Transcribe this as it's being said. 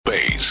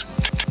Weekdays,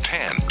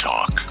 10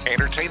 Talk.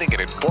 Entertaining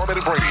and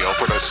informative radio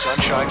for the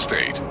Sunshine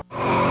State.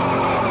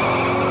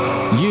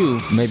 You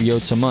may be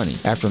owed some money.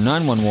 After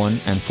 911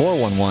 and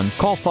 411,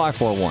 call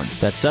 541.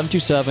 That's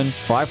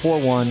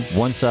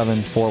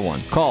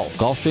 727-541-1741. Call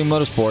Gulfstream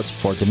Motorsports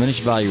for a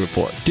diminished value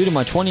report. Due to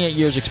my 28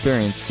 years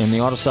experience in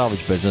the auto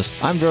salvage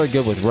business, I'm very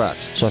good with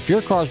wrecks. So if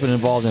your car's been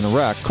involved in a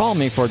wreck, call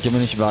me for a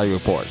diminished value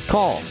report.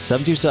 Call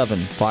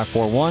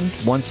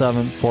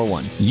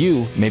 727-541-1741.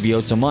 You may be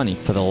owed some money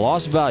for the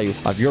lost value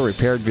of your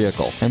repaired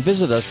vehicle. And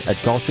visit us at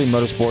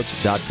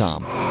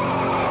GulfstreamMotorsports.com.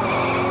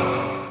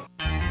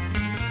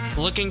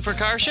 Looking for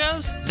car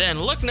shows? Then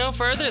look no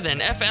further than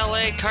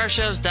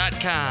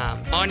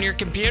FLACarshows.com. On your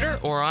computer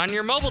or on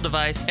your mobile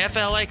device,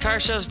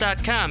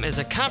 FLACarshows.com is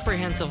a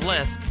comprehensive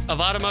list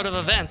of automotive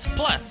events,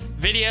 plus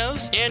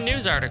videos and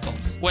news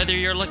articles. Whether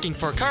you're looking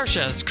for car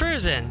shows,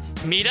 cruise-ins,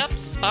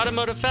 meetups,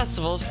 automotive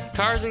festivals,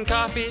 cars and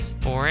coffees,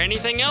 or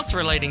anything else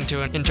relating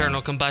to an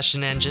internal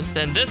combustion engine,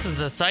 then this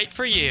is a site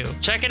for you.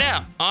 Check it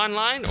out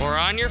online or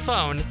on your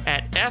phone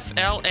at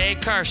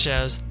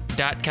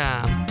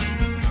FLACarshows.com.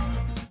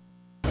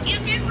 You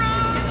can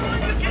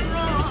run, you can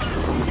run.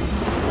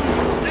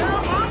 Now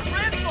I'm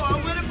ready for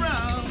with a bro.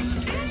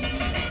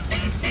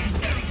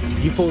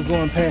 You folks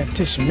going past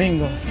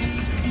Tishomingo?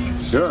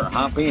 Sure,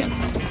 hop in.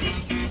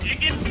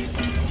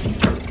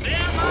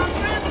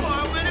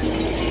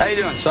 How you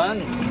doing,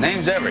 son?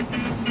 Name's Everett.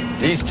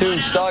 These two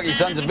soggy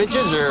sons of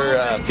bitches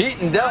are Pete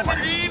and Delmer.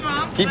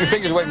 Keep your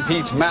fingers away from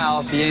Pete's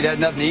mouth. He ain't had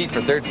nothing to eat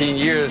for 13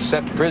 years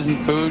except prison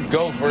food,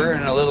 gopher,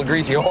 and a little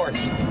greasy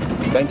horse.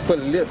 Thanks for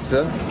the lift,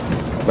 sir.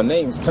 My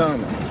name's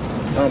Tommy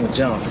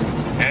Johnson.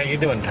 How you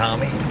doing,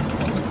 Tommy?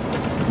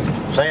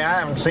 Say, I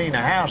haven't seen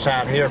a house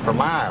out here for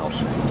miles.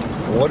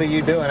 What are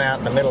you doing out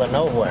in the middle of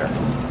nowhere?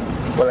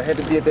 Well, I had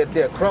to be at that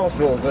there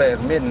crossroads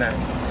last midnight.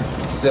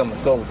 Sell my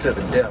soul to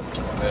the devil.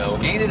 Well,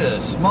 ain't it a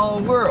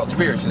small world,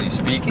 spiritually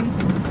speaking?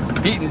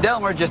 Pete and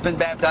Delmer just been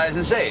baptized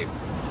and saved.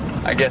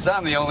 I guess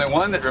I'm the only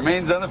one that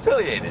remains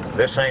unaffiliated.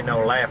 This ain't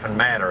no laughing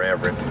matter,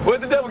 Everett. What'd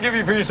the devil give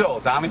you for your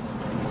soul, Tommy?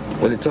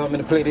 Well, they taught me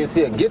to play this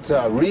here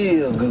guitar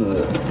real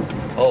good.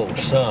 Oh,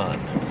 son,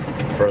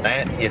 for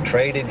that you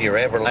traded your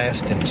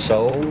everlasting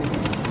soul?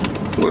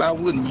 Well, I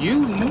wouldn't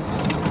use them.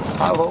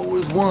 I've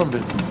always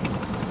wondered,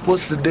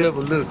 what's the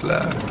devil look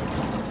like?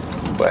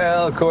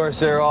 Well, of course,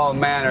 there are all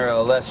manner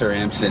of lesser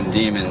imps and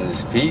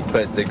demons, Pete,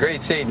 but the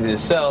great Satan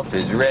himself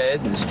is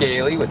red and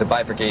scaly with a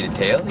bifurcated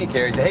tail, and he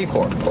carries a hay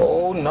fork.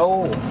 Oh,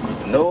 no,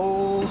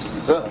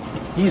 sir.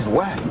 He's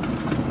white.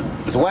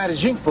 As white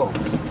as you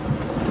folks.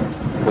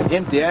 With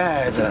empty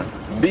eyes and a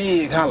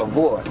big hollow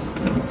voice.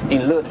 He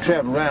loved to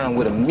travel around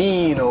with a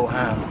mean old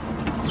howl.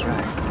 That's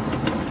right.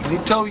 And he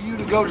told you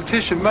to go to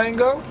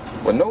Tishomingo?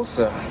 Well, no,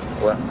 sir.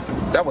 Well,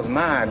 that was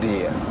my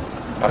idea.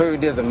 I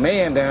heard there's a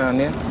man down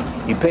there.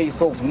 He pays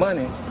folks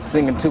money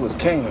singing to his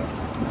can.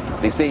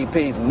 They say he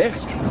pays an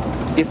extra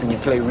if you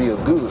play real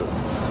good.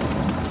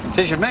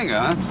 Tishomingo,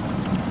 huh?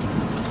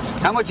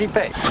 How much he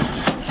pay?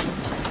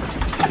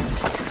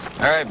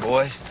 All right,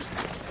 boys.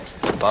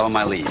 Follow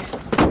my lead.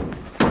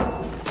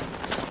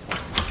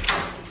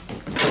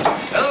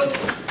 Hello?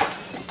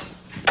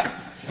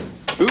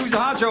 Who's the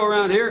honcho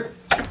around here?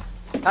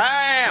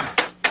 I am.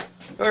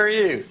 Who are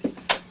you?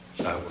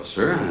 Well,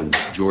 sir, I'm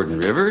Jordan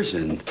Rivers,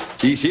 and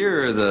these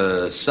here are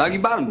the Soggy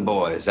Bottom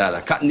Boys out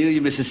of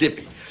Cottonelia,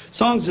 Mississippi.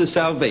 Songs of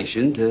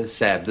salvation to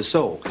salve the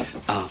soul.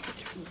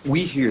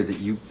 We hear that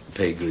you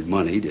pay good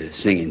money to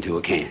sing into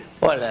a can.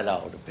 Well, that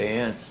all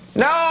depends.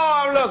 No,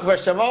 I'm looking for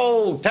some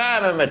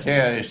old-timey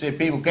material. You see,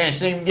 people can't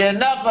seem to get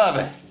enough of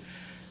it.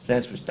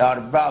 Since we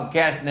started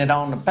broadcasting it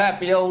on the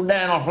Papio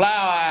Daniel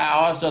Flower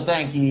Hour, so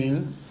thank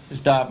you for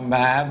stopping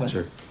by. But...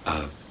 Sir,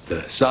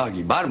 the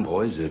Soggy Bottom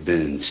Boys have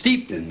been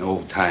steeped in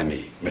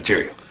old-timey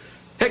material.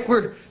 Heck,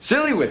 we're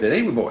silly with it,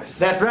 ain't we, boys?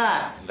 That's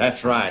right.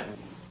 That's right.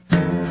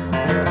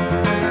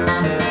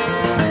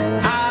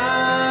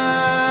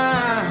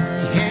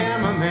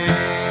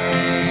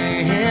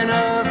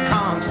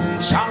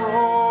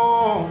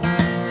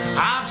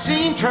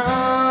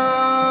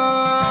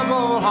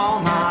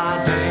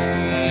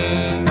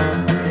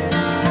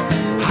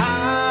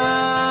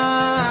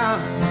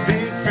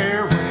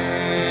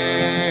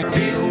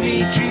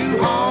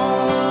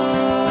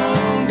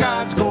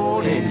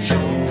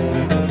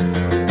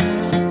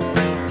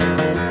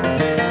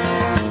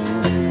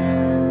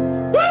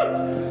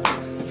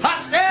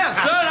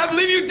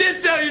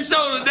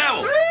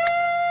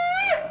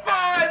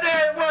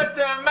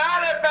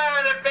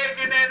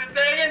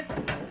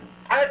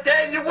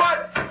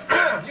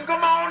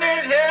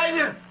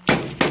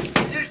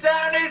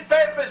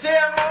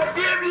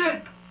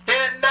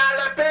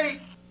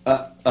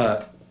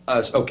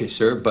 Okay,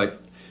 sir, but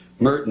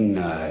Merton,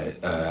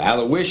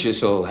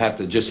 Aloysius will have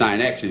to just sign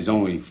X's.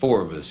 Only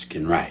 4 of us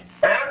can write.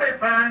 That'll be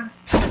fine.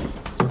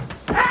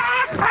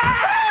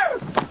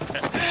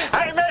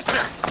 Hey,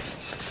 mister,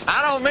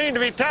 I don't mean to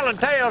be telling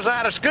tales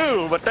out of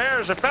school, but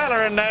there's a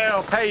feller in there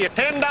who'll pay you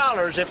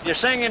 $10 if you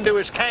sing into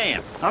his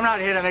can. I'm not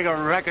here to make a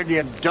record,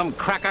 you dumb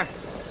cracker.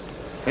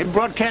 They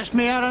broadcast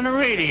me out on the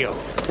radio.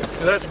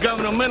 That's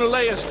Governor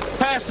Menelaus.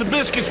 Pass the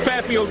biscuits,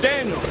 Pappy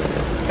O'Daniel.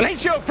 And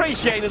ain't you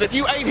appreciated if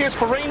you ate his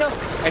farina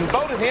and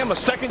voted him a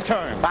second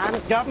term?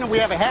 Finest governor we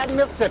ever had in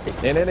Mississippi.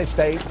 In any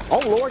state? Oh,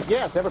 Lord,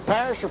 yes. Every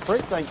parish or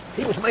precinct.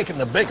 He was making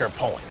the bigger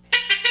point.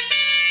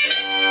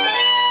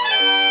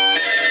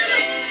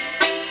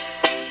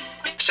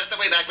 Set the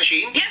Wayback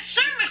Machine. Yes,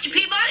 sir, Mr.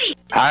 Peabody.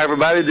 Hi,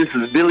 everybody. This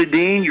is Billy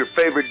Dean, your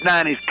favorite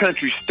 90s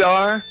country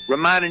star,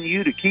 reminding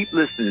you to keep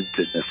listening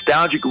to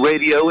Nostalgic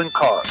Radio in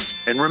cars.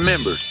 And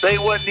remember, say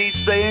what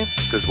needs saying,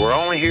 because we're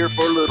only here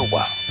for a little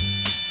while.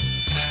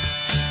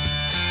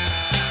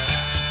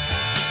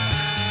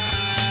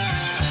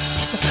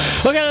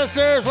 Okay,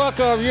 listeners,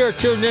 welcome. You're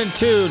tuned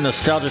into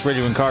Nostalgic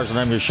Radio in Cars, and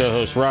I'm your show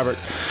host, Robert.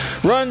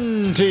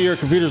 Run to your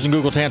computers and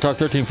Google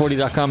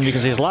TanTalk1340.com, and you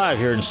can see us live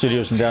here in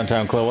studios in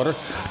downtown Clearwater.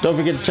 Don't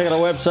forget to check out our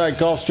website,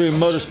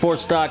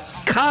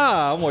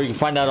 GulfstreamMotorsports.com, where you can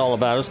find out all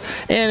about us.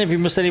 And if you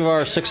missed any of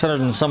our 600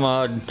 and some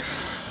odd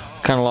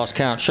kind of lost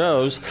count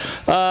shows,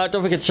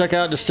 don't forget to check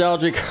out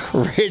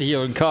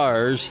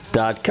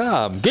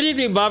NostalgicRadioandCars.com. Good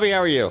evening, Bobby. How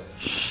are you?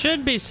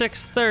 Should be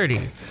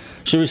 6:30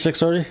 Should be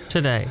 6:30?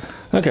 today.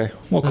 Okay,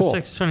 well, cool.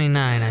 6:29,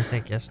 I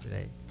think,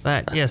 yesterday.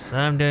 But, yes,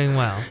 I'm doing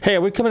well. Hey,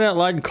 are we coming out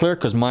loud and clear?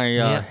 Because my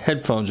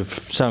headphones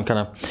sound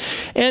kind of...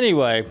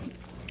 Anyway,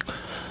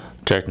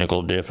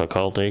 technical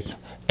difficulty.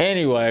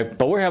 Anyway,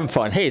 but we're having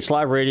fun. Hey, it's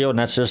live radio, and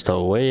that's just the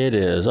way it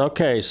is.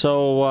 Okay,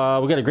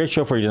 so we got a great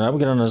show for you tonight. We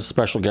got on a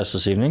special guest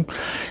this evening.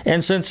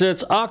 And since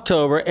it's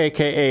October,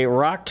 a.k.a.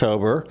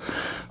 Rocktober,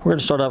 we're going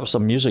to start out with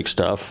some music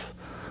stuff.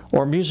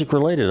 Or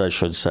music-related, I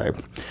should say.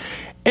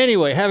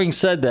 Anyway, having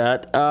said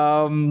that...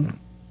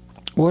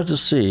 What to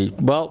see?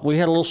 Well, we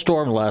had a little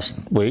storm last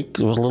week.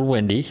 It was a little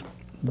windy.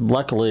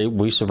 Luckily,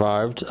 we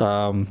survived.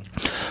 Our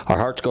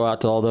hearts go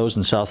out to all those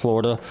in South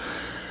Florida,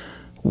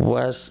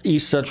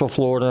 East Central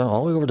Florida,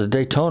 all the way over to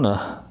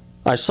Daytona.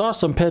 I saw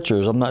some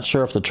pictures. I'm not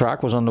sure if the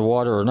track was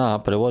underwater or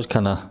not, but it was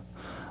kind of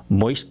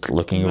moist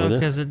looking over there.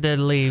 Because it did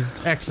leave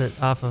exit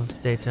off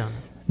of Daytona.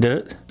 Did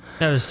it?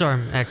 No, the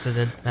storm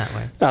exited that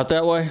way. Out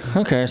that way?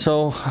 Okay,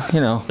 so,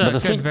 you know. So but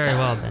it could very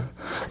well been.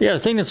 Yeah, the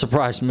thing that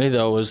surprised me,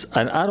 though, was,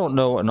 and I don't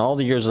know, in all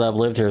the years that I've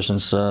lived here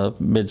since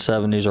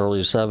mid-'70s, early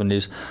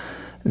 70s,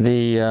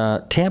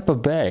 the Tampa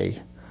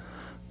Bay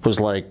was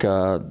like,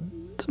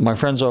 my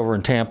friends over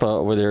in Tampa,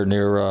 over there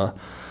near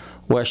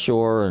West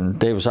Shore and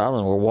Davis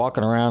Island, were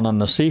walking around on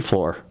the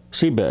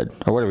seabed,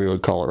 or whatever you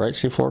would call it, right?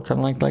 Seafloor,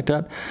 kind of like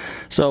that.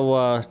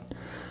 So,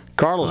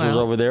 Carlos was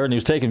over there, and he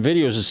was taking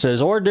videos. It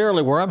says,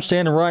 ordinarily, where I'm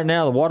standing right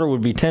now, the water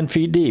would be 10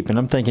 feet deep. And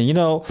I'm thinking,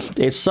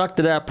 it sucked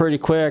it out pretty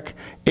quick.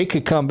 It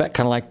could come back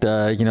kind of like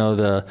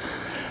the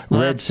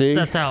Red Sea.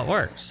 That's how it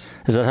works.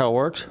 Is that how it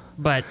works?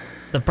 But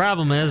the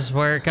problem is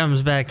where it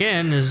comes back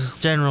in is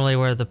generally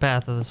where the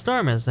path of the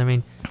storm is. I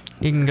mean,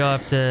 you can go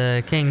up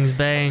to Kings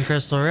Bay and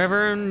Crystal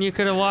River, and you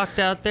could have walked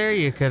out there.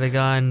 You could have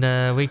gone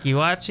to Weeki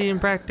Wachee and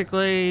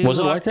practically Was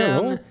it like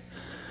that, really?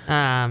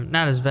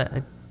 Not as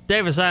bad.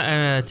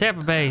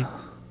 Tampa Bay,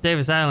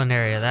 Davis Island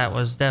area, that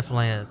was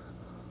definitely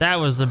that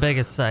was the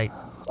biggest sight.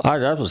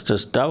 That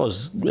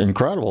was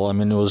incredible. I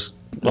mean, it was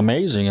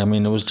amazing. I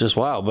mean, it was just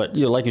wow. But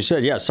like you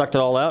said, sucked it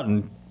all out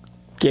and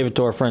gave it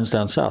to our friends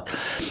down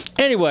south.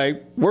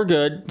 Anyway, we're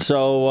good.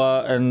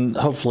 So and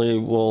hopefully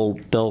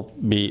they'll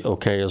be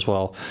okay as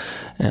well.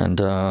 And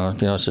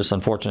it's just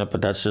unfortunate,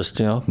 but that's just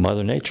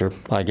Mother Nature,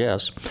 I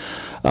guess.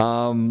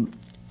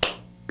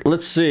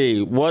 Let's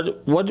see.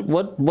 What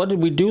did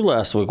we do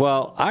last week?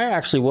 Well, I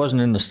actually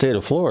wasn't in the state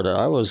of Florida.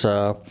 I was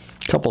a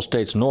couple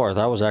states north.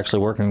 I was actually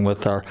working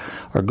with our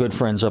good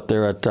friends up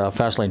there at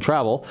Fastlane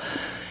Travel,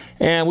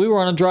 and we were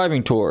on a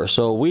driving tour.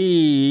 So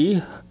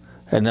and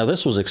now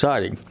this was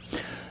exciting.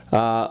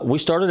 We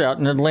started out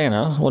in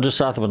Atlanta, just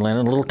south of Atlanta,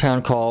 in a little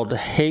town called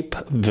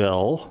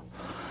Hapeville.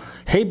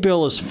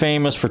 Hapeville is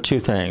famous for two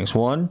things.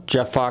 One,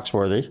 Jeff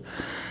Foxworthy,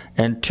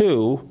 and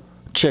two,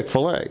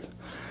 Chick-fil-A.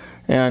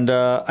 And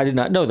I did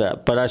not know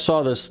that, but I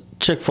saw this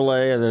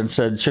Chick-fil-A and then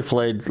said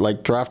Chick-fil-A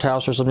like Draft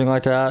House or something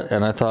like that,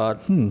 and I thought,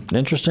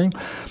 interesting.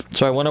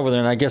 So I went over there,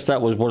 and I guess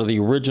that was one of the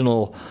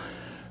original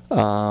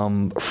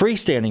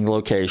freestanding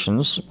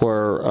locations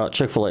where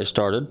Chick-fil-A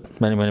started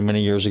many, many,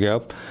 many years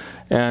ago.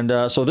 And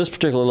so this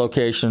particular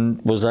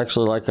location was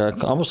actually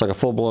almost like a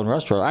full-blown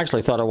restaurant. I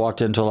actually thought I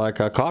walked into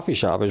like a coffee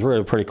shop. It was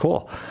really pretty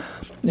cool.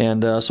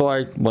 And so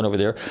I went over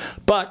there.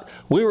 But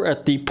we were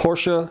at the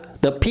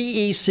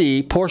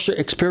PEC, Porsche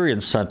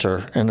Experience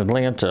Center in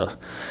Atlanta.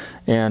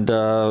 And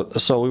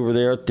so we were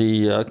there at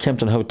the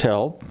Kempton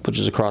Hotel, which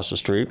is across the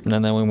street.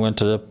 And then we went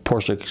to the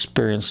Porsche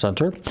Experience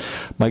Center.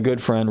 My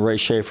good friend Ray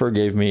Schaefer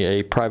gave me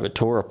a private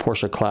tour of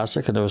Porsche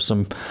Classic, and there was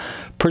some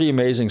pretty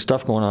amazing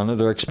stuff going on there.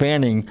 They're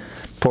expanding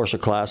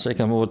Porsche Classic,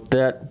 and what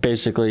that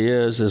basically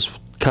is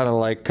kind of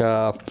like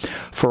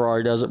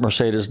Ferrari does it,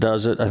 Mercedes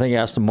does it, I think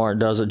Aston Martin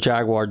does it,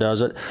 Jaguar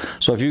does it.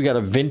 So if you've got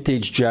a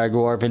vintage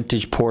Jaguar,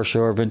 vintage Porsche,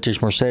 or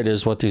vintage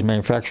Mercedes, what these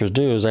manufacturers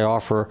do is they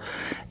offer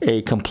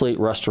a complete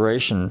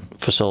restoration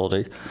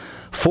facility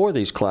for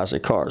these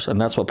classic cars, and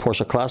that's what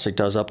Porsche Classic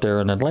does up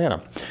there in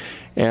Atlanta.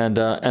 And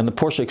the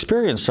Porsche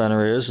Experience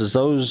Center is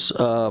those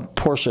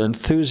Porsche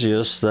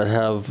enthusiasts that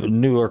have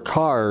newer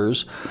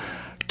cars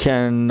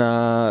can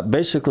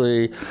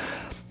basically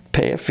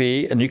pay a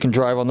fee, and you can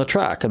drive on the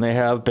track. And they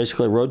have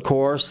basically a road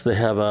course. They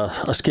have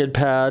a skid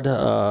pad,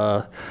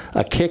 a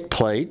kick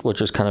plate,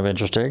 which is kind of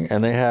interesting,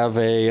 and they have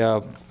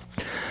a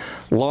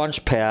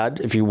launch pad,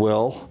 if you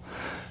will.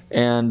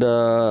 And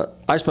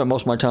I spent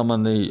most of my time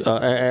on the,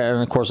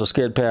 and of course a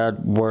skid pad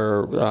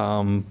where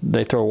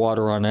they throw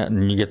water on it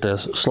and you get to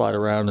slide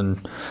around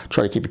and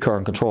try to keep your car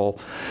in control.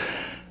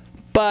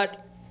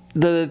 But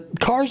the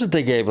cars that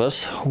they gave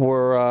us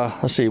were,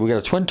 let's see, we got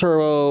a twin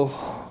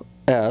turbo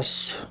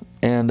S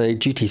and a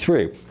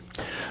GT3.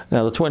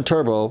 Now the twin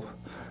turbo,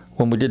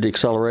 when we did the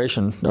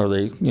acceleration or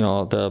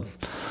the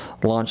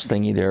launch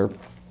thingy there,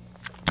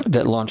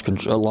 that launch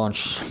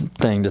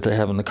thing that they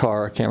have in the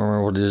car, I can't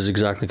remember what it is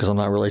exactly because I'm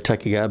not really a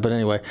techie guy, but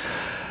anyway,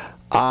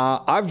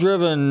 I've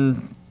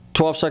driven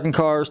 12-second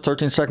cars,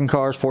 13-second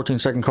cars,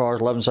 14-second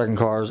cars, 11-second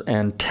cars,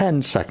 and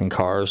 10-second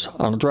cars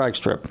on a drag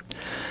strip.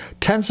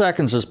 10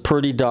 seconds is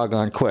pretty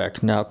doggone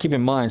quick. Now, keep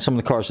in mind, some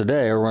of the cars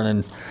today are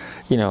running,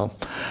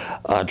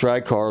 a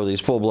drag car, or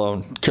these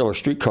full-blown killer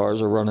street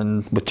cars are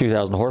running with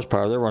 2,000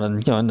 horsepower. They're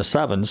running, in the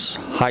 7s,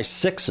 high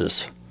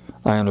 6s,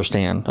 I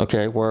understand,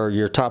 okay, where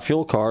your top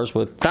fuel cars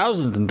with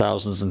thousands and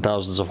thousands and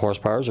thousands of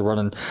horsepower are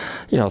running,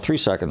 3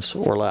 seconds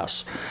or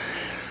less.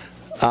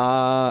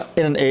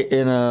 In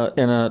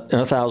a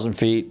 1,000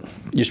 feet,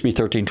 used to be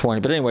 1320.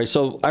 But anyway,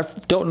 so I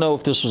don't know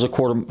if this was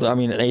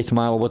an eighth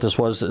mile, what this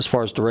was as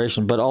far as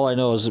duration. But all I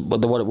know is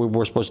what we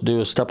were supposed to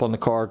do is step on the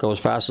car, go as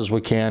fast as we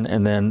can,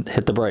 and then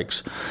hit the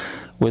brakes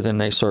within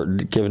a certain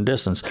given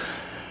distance.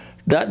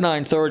 That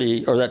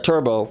 930 or that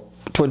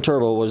twin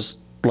turbo was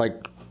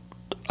like,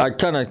 I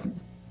kind of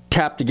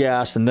tapped the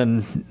gas and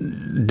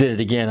then did it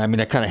again. I mean,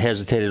 I kind of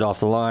hesitated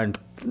off the line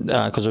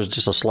because there was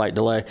just a slight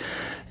delay,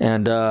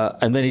 and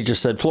then he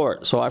just said floor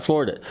it. So I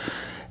floored it,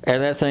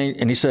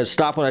 and he said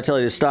stop when I tell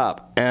you to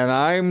stop. And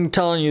I'm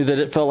telling you that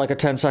it felt like a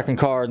 10-second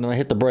car, and then I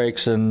hit the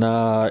brakes and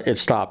it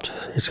stopped.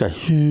 It's got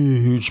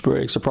huge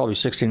brakes. They're probably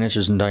 16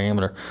 inches in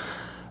diameter.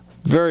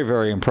 Very,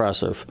 very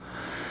impressive.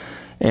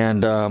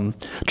 And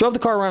drove the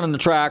car around on the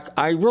track.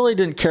 I really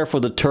didn't care for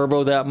the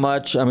turbo that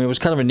much. I mean, it was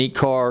kind of a neat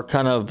car,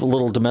 kind of a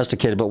little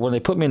domesticated. But when they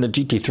put me in the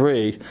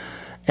GT3,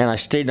 and I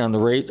stayed on the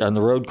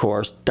road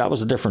course, that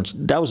was a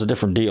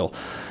different deal.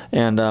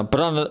 And but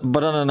on the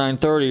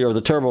 930 or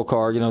the turbo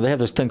car, they have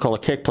this thing called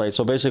a kick plate.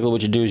 So basically,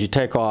 what you do is you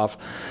take off,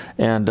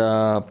 and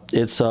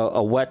it's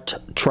a wet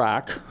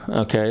track.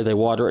 Okay, they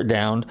water it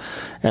down,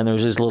 and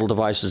there's these little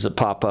devices that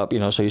pop up.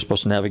 So you're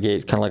supposed to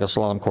navigate kind of like a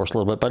slalom course a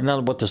little bit. But now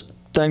what this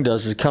thing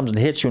does is it comes and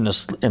hits you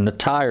in the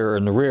tire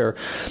in the rear,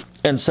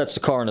 and sets the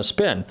car in a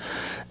spin,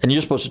 and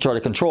you're supposed to try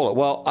to control it.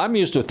 Well, I'm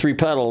used to 3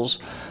 pedals.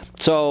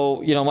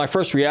 So, my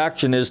first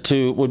reaction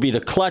would be to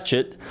clutch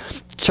it,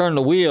 turn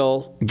the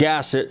wheel,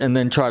 gas it, and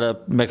then try to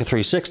make a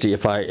 360.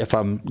 If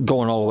I'm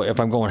going all the way, if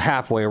I'm going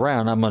halfway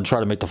around, I'm going to try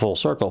to make the full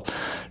circle.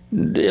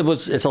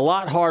 It's a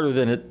lot harder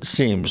than it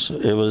seems.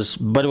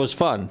 But it was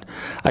fun.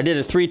 I did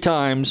it 3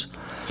 times.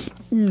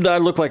 I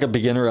looked like a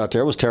beginner out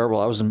there. It was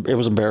terrible. It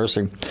was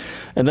embarrassing.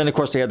 And then, of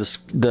course, they had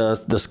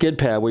the skid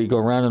pad where you go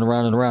around and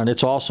around and around.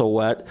 It's also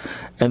wet.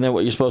 And then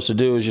what you're supposed to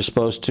do is you're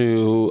supposed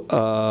to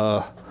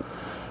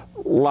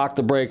lock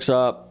the brakes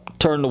up,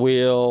 turn the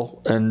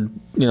wheel, and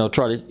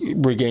try to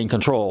regain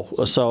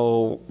control.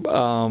 So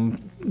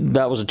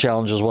that was a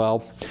challenge as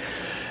well.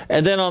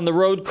 And then on the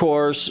road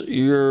course,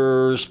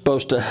 you're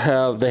supposed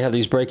to they have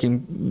these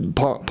braking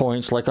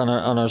points like on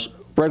a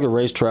regular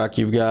racetrack.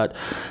 You've got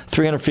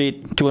 300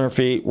 feet, 200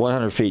 feet,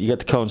 100 feet. You get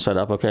the cone set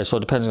up, okay? So it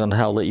depends on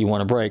how late you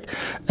want to brake.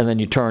 And then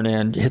you turn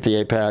in, hit the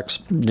apex,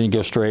 then you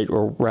go straight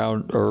or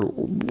round or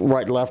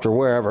right, left, or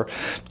wherever.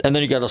 And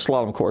then you got a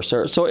slalom course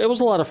there. So it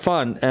was a lot of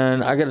fun.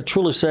 And I got to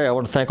truly say, I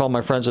want to thank all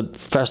my friends at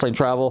Fastlane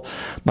Travel,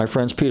 my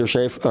friends Ray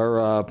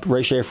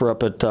Schaefer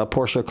up at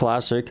Porsche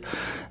Classic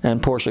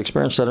and Porsche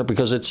Experience Center,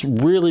 because it's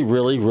really,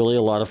 really, really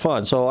a lot of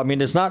fun. So, I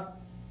mean, it's not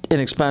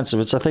inexpensive.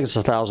 I think it's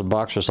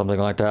 $1,000 or something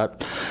like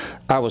that.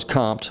 I was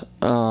comped,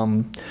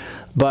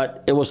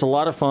 but it was a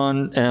lot of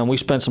fun, and we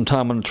spent some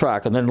time on the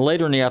track. And then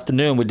later in the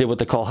afternoon, we did what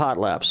they call hot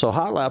laps. So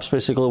hot laps,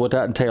 basically what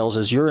that entails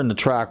is you're in the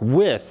track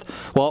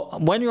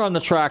when you're on the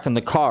track in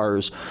the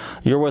cars,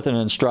 you're with an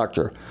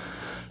instructor.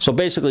 So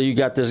basically, you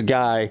got this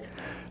guy,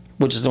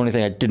 which is the only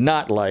thing I did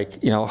not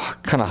like,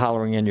 kind of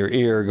hollering in your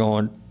ear,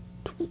 going,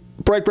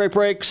 brake, brake,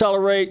 brake,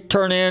 accelerate,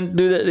 turn in,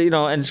 do that,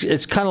 and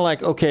it's kind of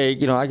like, okay,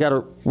 I got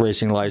a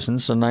racing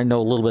license, and I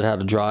know a little bit how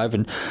to drive,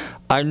 and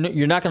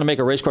you're not going to make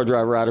a race car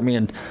driver out of me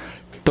in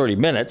 30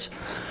 minutes,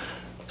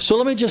 so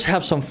let me just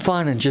have some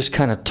fun and just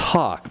kind of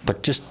talk,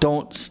 but just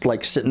don't,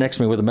 sit next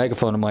to me with a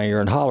megaphone in my ear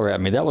and holler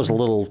at me. That was a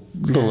little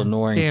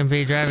annoying.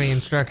 DMV driving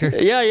instructor.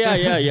 Yeah.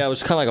 It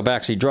was kind of like a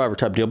backseat driver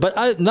type deal,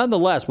 but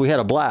nonetheless, we had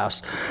a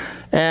blast.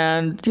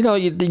 And,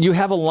 you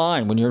have a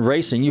line. When you're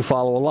racing, you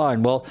follow a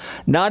line. Well,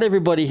 not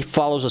everybody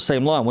follows the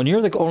same line. When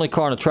you're the only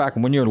car on the track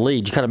and when you're in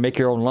lead, you kind of make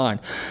your own line.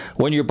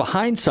 When you're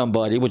behind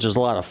somebody, which is a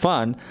lot of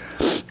fun,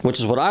 which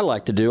is what I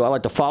like to do, I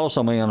like to follow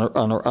somebody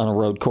on a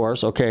road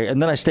course, okay, and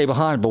then I stay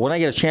behind. But when I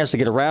get a chance to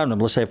get around them,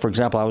 let's say, for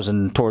example, I was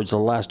in towards the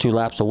last 2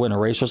 laps to win a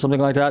race or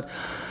something like that,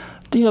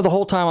 the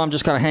whole time I'm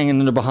just kind of hanging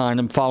in there behind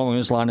him, following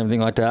his line, everything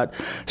like that,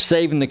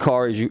 saving the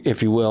car,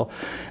 if you will.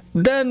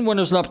 Then when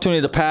there's an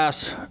opportunity to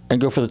pass and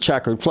go for the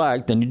checkered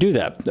flag, then you do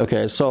that.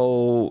 Okay,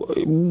 so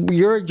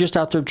you're just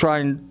out there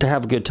trying to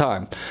have a good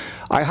time.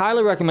 I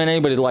highly recommend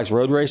anybody that likes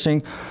road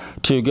racing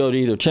to go to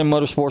either Tim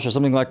Motorsports or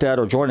something like that,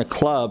 or join a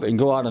club and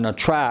go out on a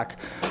track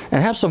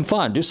and have some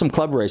fun. Do some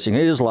club racing.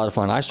 It is a lot of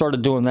fun. I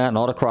started doing that in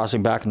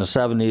autocrossing back in the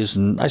 70s,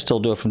 and I still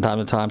do it from time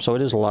to time, so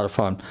it is a lot of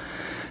fun.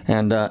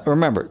 And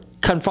remember,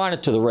 confine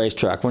it to the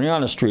racetrack. When you're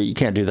on the street, you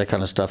can't do that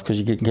kind of stuff because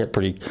you can get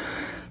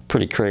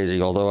pretty crazy,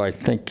 although I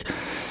think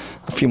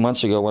a few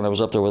months ago when I was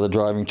up there with a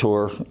driving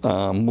tour,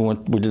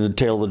 we did the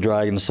Tail of the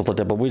Dragon and stuff like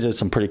that, but we did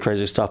some pretty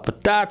crazy stuff.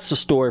 But that's a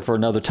story for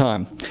another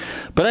time.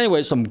 But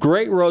anyway, some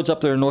great roads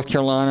up there in North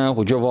Carolina.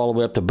 We drove all the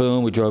way up to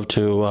Boone. We drove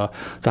to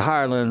the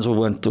Highlands.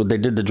 They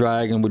did the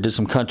Dragon. We did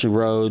some country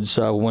roads.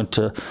 We went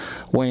to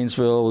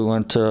Waynesville. We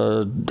went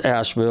to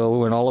Asheville. We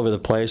went all over the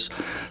place.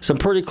 Some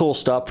pretty cool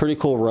stuff, pretty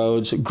cool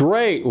roads,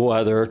 great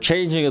weather,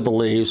 changing of the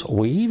leaves.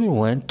 We even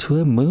went to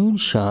a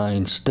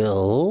moonshine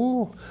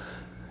still.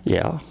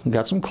 Yeah,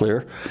 got some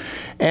clear.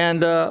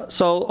 And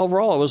so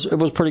overall, it was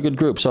a pretty good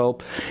group. So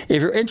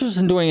if you're interested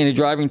in doing any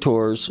driving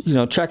tours,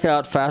 check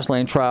out Fast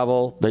Lane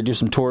Travel. They do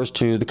some tours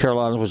to the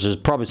Carolinas, which is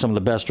probably some of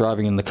the best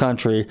driving in the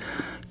country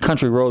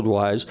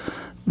road-wise.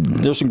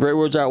 There's some great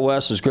roads out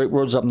west. There's great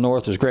roads up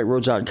north. There's great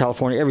roads out in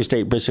California. Every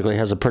state basically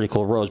has a pretty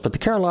cool roads. But the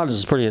Carolinas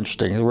is pretty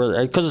interesting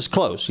because it's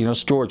close.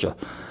 It's Georgia.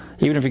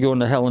 Even if you go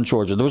into Helen,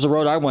 Georgia. There was a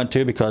road I went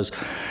to because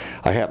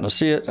I happened to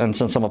see it. And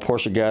since I'm a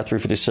Porsche guy,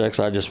 356,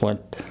 I just hung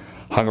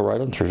a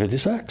right on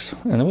 356.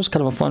 And it was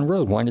kind of a fun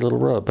road, windy little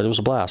road, but it was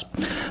a blast.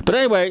 But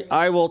anyway,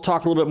 I will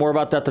talk a little bit more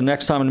about that the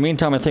next time. In the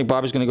meantime, I think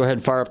Bobby's going to go ahead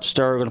and fire up the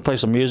stereo. We're going to play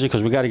some music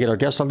because we got to get our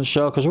guests on the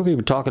show because we're going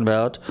to be talking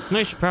about...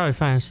 We should probably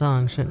find a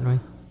song, shouldn't we?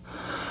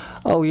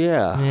 Oh,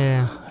 yeah.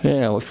 Yeah.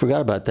 Yeah, we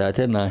forgot about that,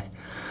 didn't I?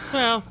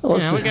 Well,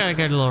 we got a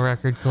good little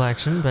record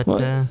collection, but...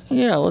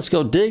 yeah, let's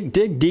go dig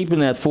deep in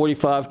that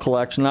 45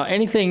 collection. Now,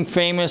 anything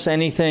famous,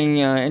 anything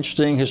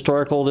interesting,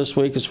 historical this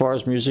week as far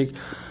as music?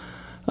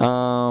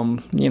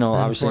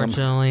 Obviously...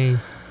 Unfortunately,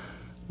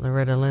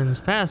 Loretta Lynn's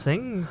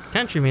passing,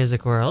 country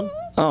music world.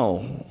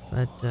 Oh.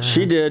 But,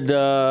 she did...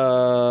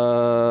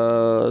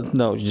 no,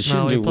 she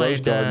didn't do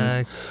Rose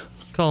Garden.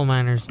 Coal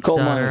Miner's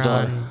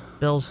Daughter.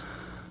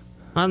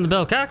 On the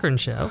Bill Cochran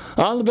Show.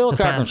 On the Bill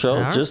Cochran Show,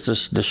 hour.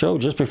 just the show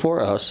just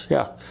before us,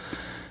 yeah.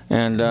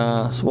 And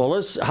how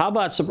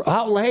about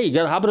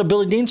a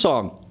Billy Dean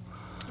song?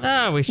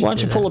 We should. Why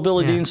don't you pull a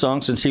Billy Dean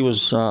song since he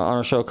was on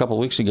our show a couple of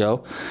weeks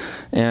ago,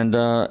 and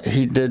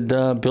he did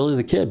Billy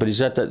the Kid, but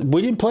he's at that.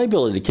 We didn't play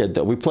Billy the Kid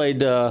though. We played.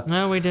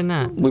 No, we did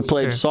not. We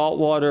played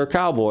Saltwater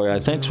Cowboy, I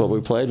think is what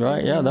we played,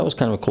 right? Yeah, that was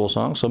kind of a cool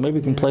song. So maybe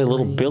we can play a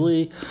little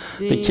Billy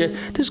the Kid.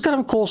 This is kind of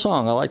a cool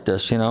song. I like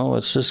this.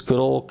 It's just good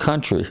old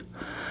country.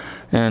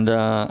 And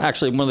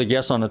actually, one of the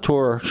guests on the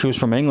tour, she was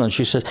from England.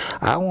 She said,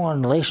 I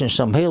want to listen to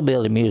some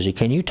hillbilly music.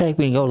 Can you take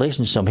me and go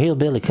listen to some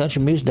hillbilly country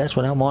music? That's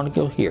what I want to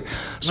go hear.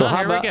 So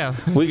here we go.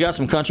 We got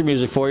some country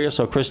music for you.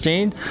 So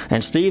Christine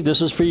and Steve,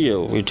 this is for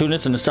you. We tune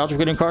into Nostalgic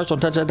Radio Cars. Don't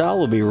touch that dial.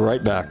 We'll be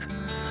right back.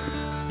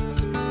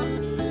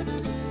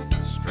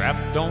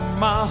 Strapped on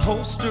my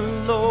holster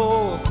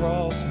low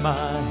across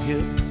my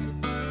hips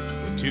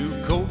were 2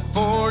 Colt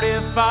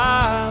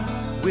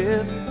 45s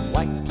with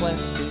white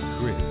plastic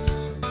grips.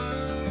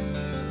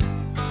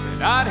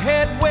 I'd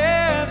head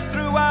west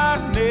through our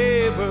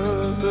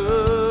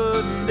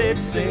neighborhood, and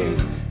they'd say,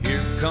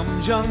 here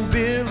comes young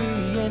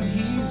Billy, and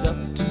he's up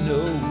to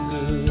no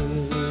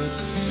good.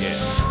 Yeah.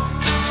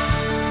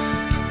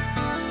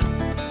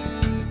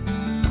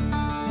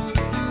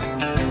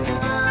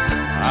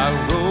 I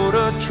rode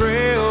a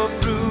trail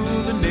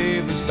through the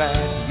neighbor's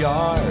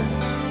backyard,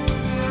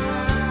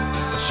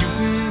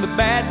 shooting the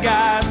bad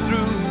guys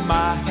through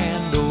my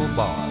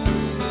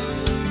handlebars.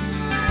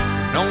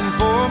 Known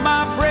for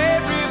my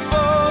bravery,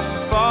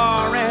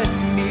 far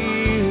and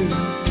near.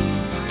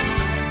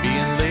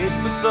 Being late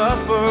for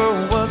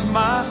supper was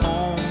my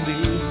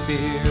only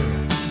fear.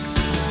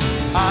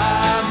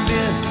 I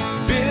miss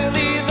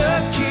Billy the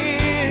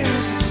Kid,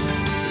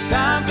 the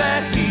times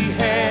that he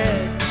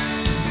had,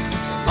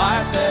 the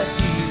life that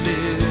he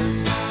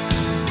lived.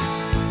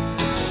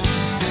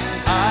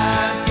 I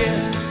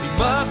guess he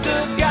must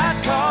have got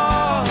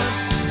caught,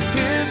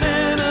 his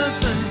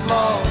innocence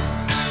lost.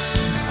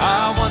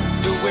 I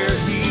wonder where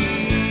he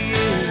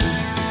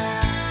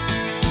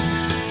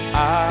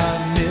I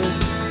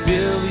miss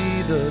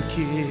Billy the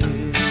Kid.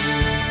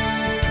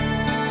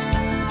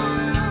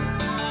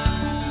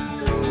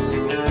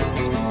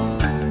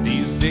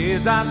 These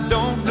days I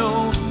don't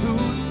know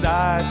whose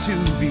side to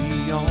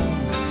be on.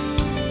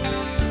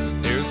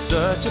 There's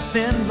such a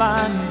thin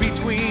line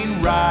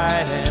between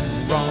right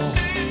and wrong.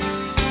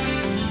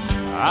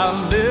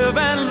 I'll live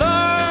and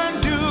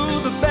learn,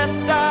 do the best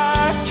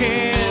I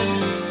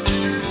can.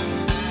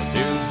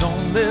 There's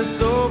only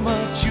so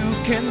much you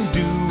can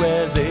do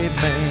as a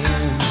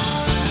man.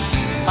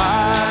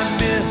 I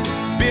miss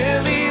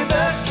Billy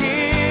the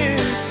Kid,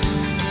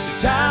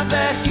 the times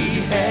that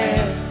he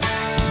had,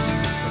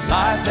 the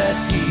life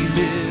that he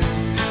lived.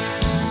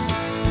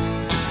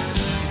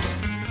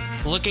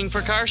 Looking for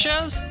car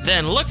shows?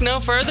 Then look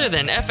no further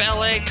than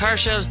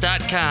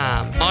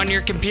FLACarshows.com. On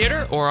your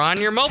computer or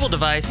on your mobile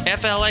device,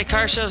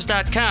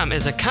 FLACarshows.com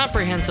is a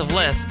comprehensive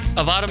list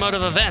of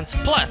automotive events,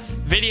 plus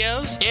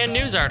videos and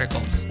news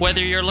articles.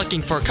 Whether you're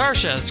looking for car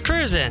shows,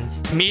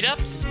 cruise-ins,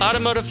 meetups,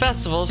 automotive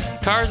festivals,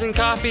 cars and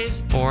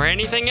coffees, or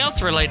anything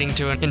else relating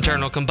to an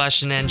internal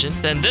combustion engine,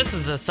 then this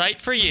is a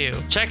site for you.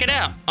 Check it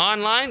out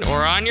online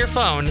or on your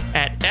phone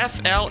at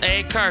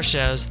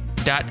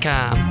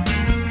FLACarshows.com.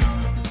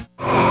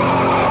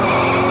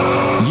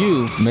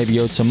 You may be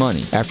owed some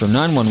money. After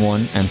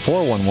 911 and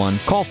 411,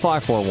 call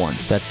 541.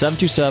 That's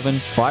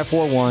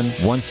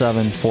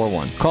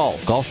 727-541-1741. Call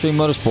Gulfstream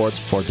Motorsports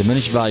for a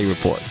diminished value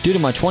report. Due to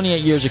my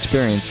 28 years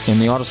experience in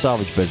the auto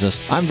salvage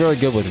business, I'm very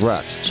good with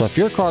wrecks. So if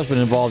your car's been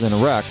involved in a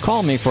wreck,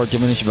 call me for a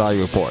diminished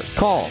value report.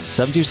 Call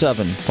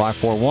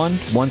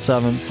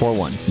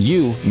 727-541-1741.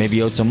 You may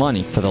be owed some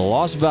money for the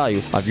lost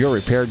value of your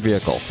repaired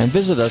vehicle. And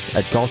visit us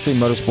at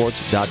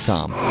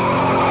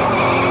GulfstreamMotorsports.com.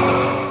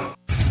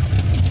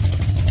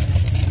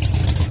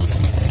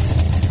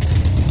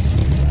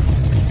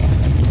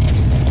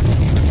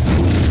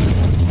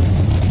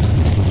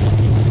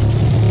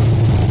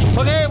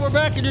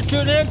 You're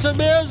tuned into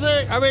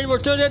music. We're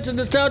tuned into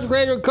Nostalgic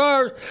Radio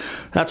Cars.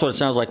 That's what it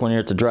sounds like when you're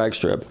at the drag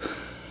strip.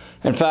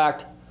 In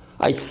fact,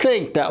 I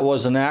think that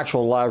was an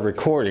actual live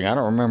recording. I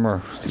don't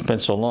remember. It's been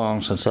so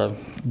long since I've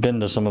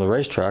been to some of the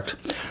racetracks.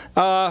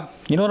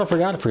 You know what I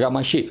forgot? I forgot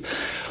my sheet.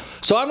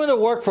 So I'm going to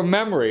work from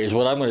memory is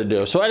what I'm going to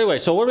do. So anyway,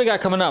 so what do we got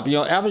coming up?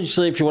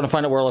 Obviously, if you want to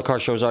find out where all the car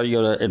shows are,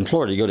 in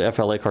Florida, you go to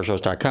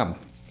FLACarshows.com.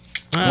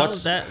 Well,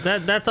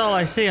 that's all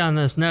I see on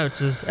this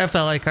notes is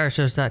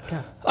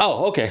FLACarshows.com.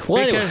 Oh, okay.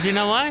 Well, because anyway. You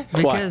know why?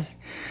 Because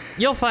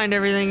you'll find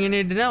everything you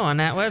need to know on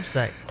that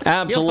website.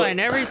 Absolutely. You'll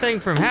find everything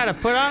from how to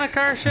put on a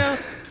car show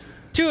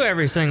to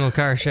every single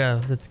car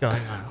show that's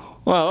going on.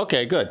 Well,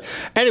 okay, good.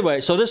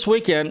 Anyway, so this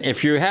weekend,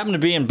 if you happen to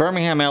be in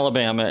Birmingham,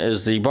 Alabama,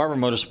 is the Barber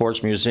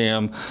Motorsports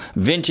Museum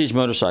Vintage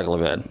Motorcycle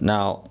event.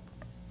 Now,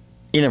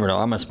 you never know.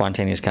 I'm a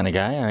spontaneous kind of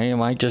guy. I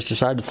might just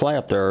decide to fly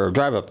up there or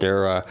drive up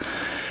there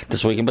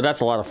this weekend, but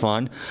that's a lot of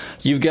fun.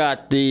 You've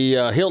got the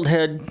Hilton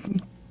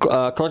Head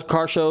collector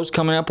car shows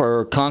coming up,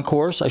 or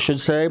concourse, I should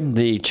say.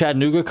 The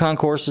Chattanooga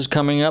concourse is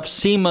coming up.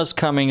 SEMA's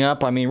coming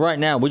up. Right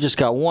now, we just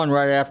got one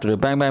right after the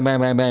bang, bang, bang,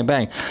 bang, bang,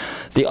 bang.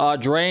 The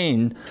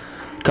Audrain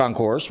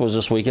concourse was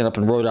this weekend up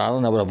in Rhode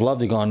Island. I would have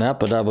loved to go on that,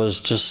 but I was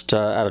just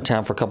out of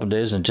town for a couple of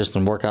days and just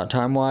didn't work out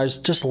time-wise.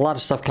 Just a lot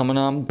of stuff coming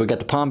on. We got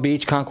the Palm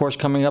Beach concourse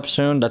coming up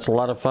soon. That's a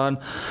lot of fun.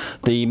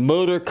 The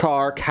Motor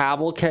Car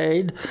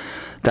Cavalcade,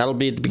 that'll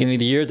be at the beginning of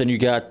the year. Then you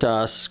got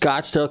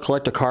Scottsdale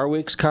Collector Car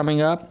Weeks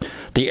coming up.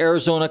 The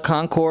Arizona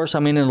Concourse,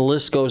 and the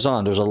list goes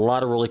on. There's a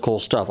lot of really cool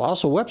stuff.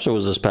 Also, Webster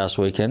was this past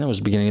weekend. It was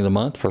the beginning of the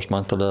month, first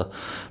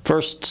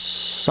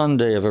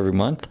Sunday of every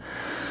month.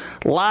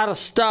 A lot of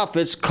stuff.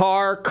 It's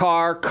car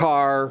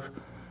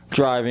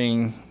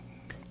driving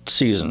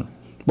season.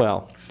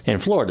 Well, in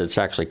Florida, it's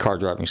actually car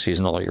driving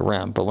season all year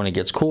round. But when it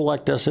gets cool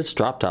like this, it's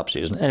drop top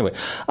season. Anyway,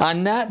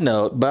 on that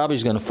note,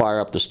 Bobby's going to fire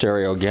up the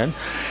stereo again.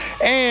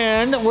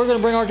 And we're going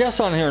to bring our guests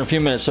on here in a few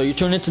minutes. So you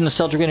tune into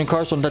Nostalgic Radio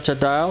Cars. Don't touch that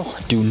dial.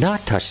 Do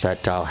not touch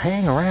that dial.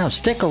 Hang around.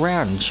 Stick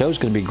around. The show's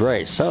going to be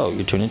great. So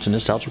you tune into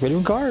Nostalgic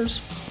Radio Cars.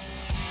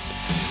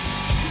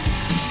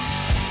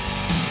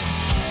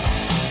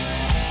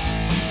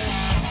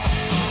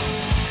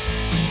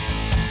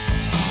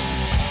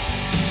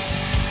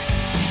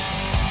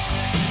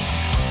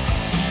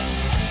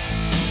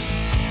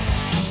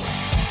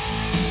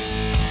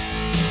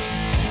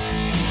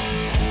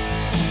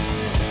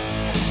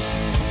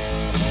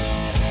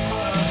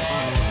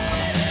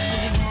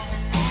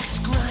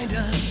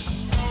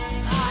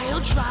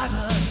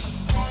 Driver,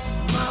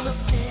 Mama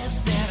says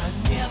that I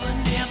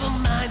never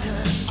mind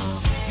her.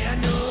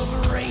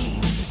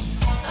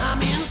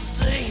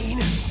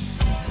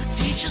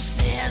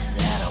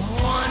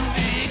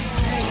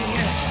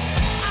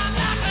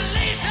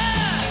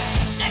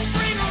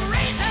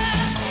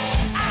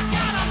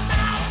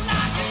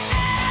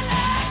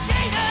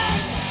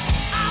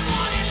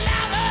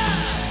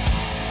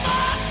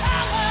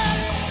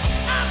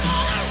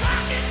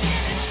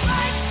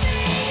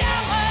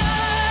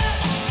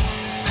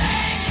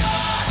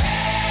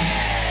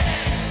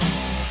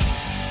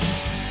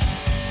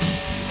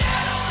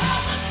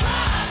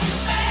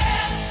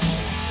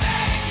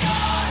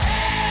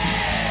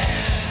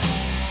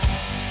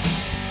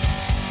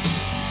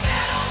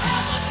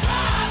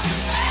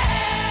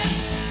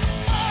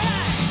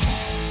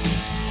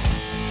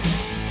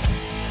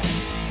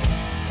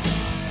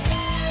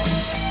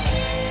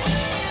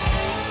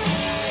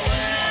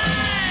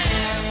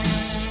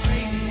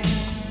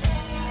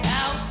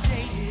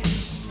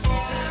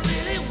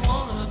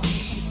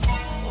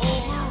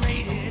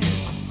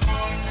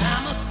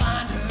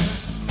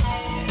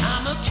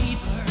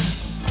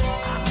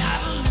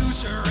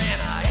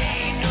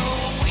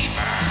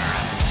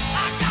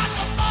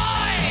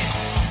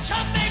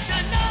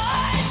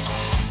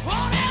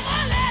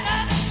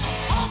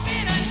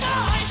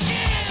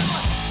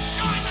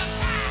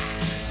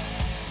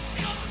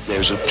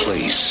 There's a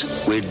place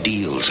where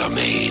deals are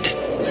made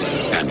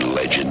and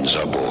legends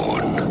are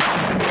born.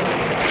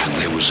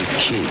 And there was a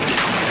kid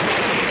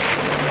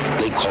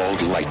they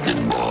called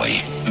Lightning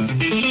Boy.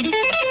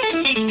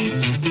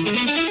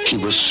 He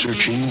was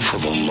searching for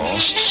the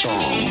lost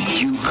song.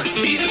 You could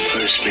be the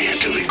first man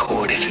to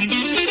record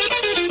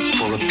it.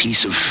 For a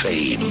piece of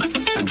fame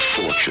and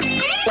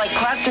fortune. Like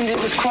Clapton did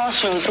with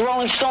Crossroads. The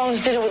Rolling Stones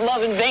did it with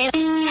Love in Vain.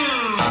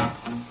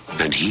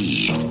 And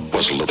he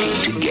was looking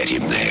to get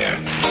him there.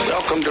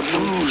 Welcome to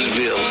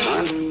Bluesville,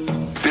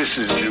 son. This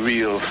is the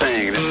real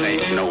thing. This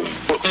ain't no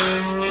book.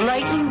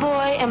 Lightning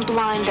Boy and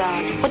Blind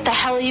Dog. What the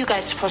hell are you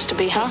guys supposed to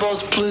be, huh?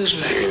 Both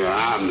bluesmen.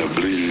 Yeah, I'm the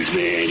blues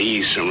man.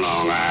 He's from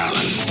Long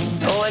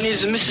Island. All I need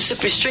is a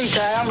Mississippi string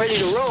tie. I'm ready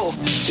to roll.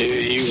 Yeah,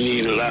 you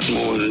need a lot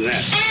more than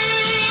that.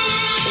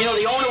 You know,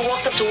 the owner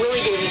walked up to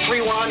Willie, gave him 3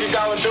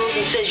 $100 bills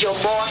and says, your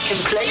boss can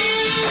play.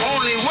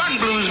 Only one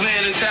blues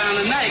man in town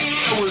tonight.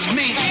 It was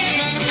me.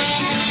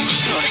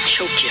 Oh, I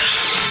choke you.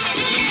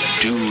 You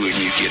do and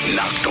you get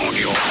knocked on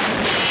your...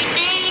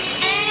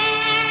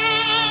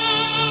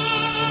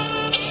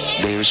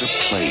 There's a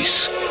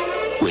place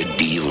where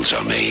deals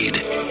are made.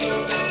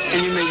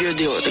 And you made your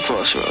deal at the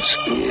Crossroads.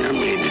 Yeah, I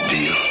made the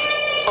deal.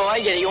 Oh, I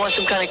get it. You want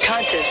some kind of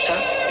contest, huh?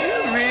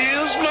 You're a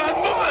real smart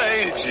boy,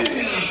 ain't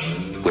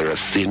you? Where a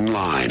thin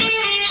line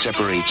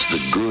separates the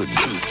good.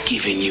 I'm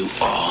giving you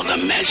all the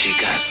magic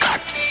I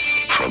got.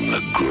 From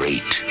the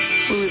great.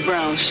 Louis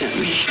Brown sent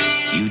me.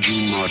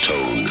 Eugene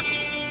Martone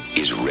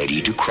is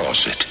ready to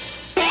cross it.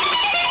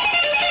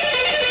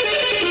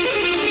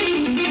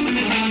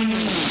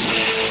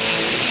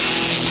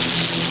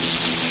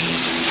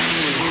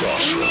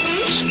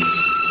 Crossroads.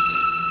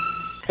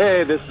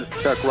 Hey, this is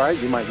Chuck Wright.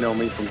 You might know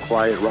me from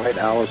Quiet Riot,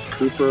 Alice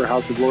Cooper,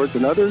 House of Lords,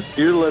 and others.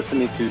 You're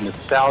listening to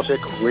Nostalgic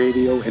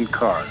Radio in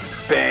Cars.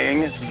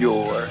 Bang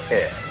your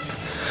head.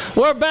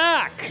 We're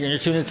back! And you're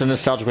tuning into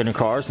Nostalgic Radio in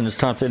Cars, and it's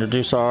time to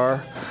introduce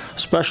our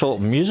special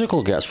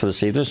musical guest for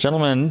this evening. This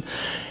gentleman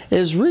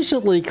has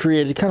recently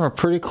created kind of a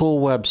pretty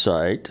cool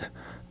website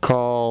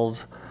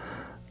called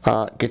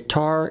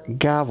Guitar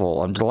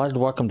Gavel. I'm delighted to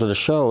welcome to the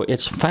show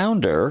its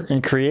founder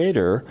and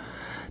creator,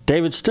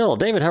 David Still.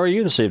 David, how are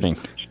you this evening?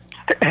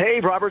 Hey,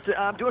 Robert.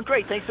 I'm doing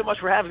great. Thanks so much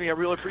for having me. I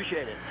really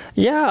appreciate it.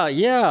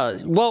 Yeah.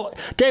 Well,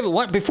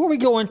 David, before we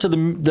go into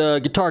the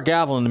Guitar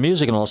Gavel and the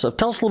music and all that stuff,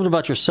 tell us a little bit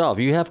about yourself.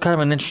 You have kind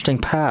of an interesting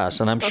past,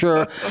 and I'm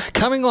sure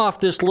coming off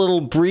this little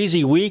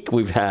breezy week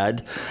we've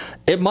had,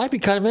 it might be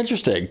kind of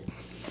interesting.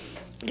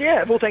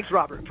 Yeah, well, thanks,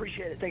 Robert.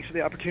 Appreciate it. Thanks for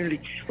the opportunity.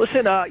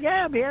 Listen,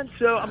 yeah, man,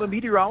 so I'm a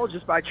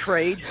meteorologist by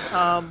trade.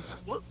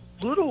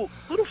 Little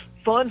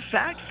fun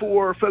fact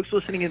for folks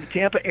listening in the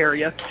Tampa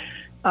area.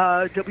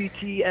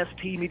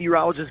 WTSP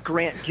meteorologist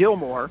Grant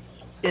Gilmore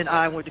and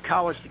I went to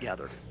college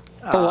together.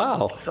 Oh,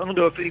 wow. So I don't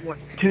know if anyone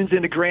tunes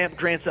into Grant.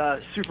 Grant's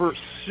a super,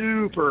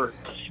 super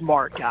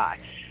smart guy.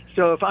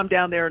 So if I'm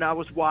down there and I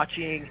was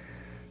watching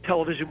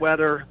television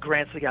weather,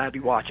 Grant's the guy I'd be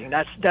watching.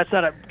 That's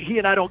not he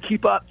and I don't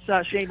keep up. It's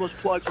not a shameless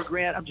plug for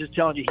Grant. I'm just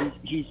telling you,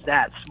 he's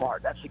that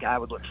smart. That's the guy I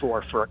would look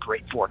for a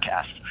great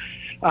forecast.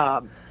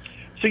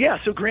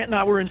 So Grant and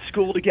I were in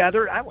school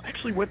together. I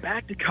actually went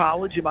back to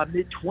college in my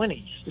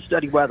mid-20s to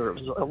study weather. It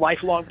was a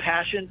lifelong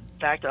passion. In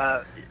fact,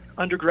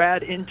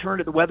 undergrad intern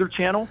at the Weather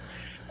Channel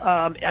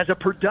as a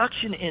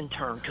production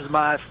intern because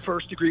my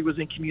first degree was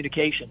in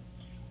communication.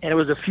 And it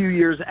was a few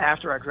years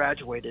after I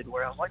graduated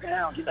where I was like,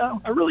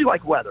 I really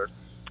like weather.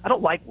 I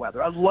don't like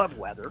weather. I love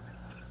weather.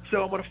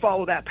 So I'm going to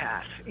follow that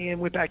path. And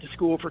went back to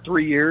school for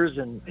 3 years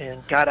and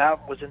got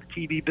out, was in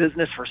the TV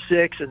business for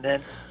 6, and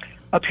then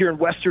up here in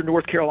western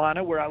North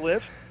Carolina where I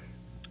live,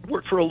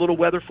 worked for a little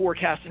weather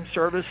forecasting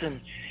service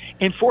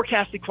and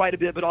forecasted quite a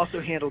bit, but also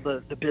handled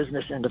the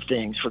business end of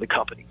things for the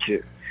company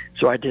too.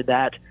 So I did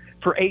that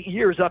for 8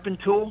 years up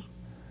until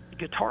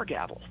Guitar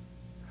Gavel.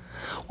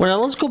 Well,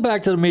 now let's go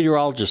back to the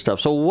meteorologist stuff.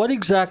 So what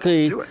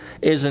exactly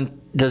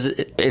does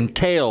it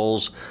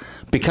entails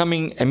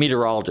becoming a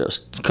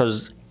meteorologist?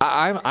 Because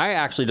I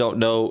actually don't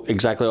know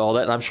exactly all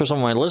that, and I'm sure some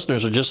of my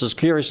listeners are just as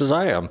curious as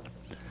I am.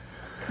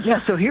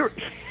 Yeah, so here...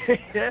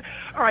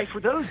 All right,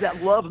 for those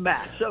that love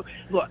math. So,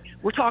 look,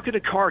 we're talking to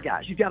car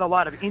guys. You've got a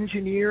lot of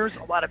engineers,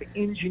 a lot of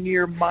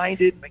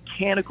engineer-minded,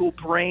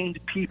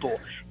 mechanical-brained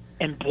people.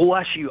 And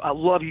bless you, I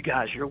love you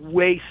guys. You're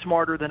way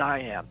smarter than I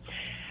am.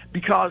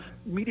 Because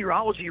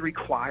meteorology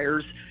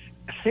requires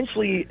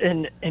essentially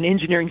an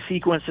engineering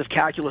sequence of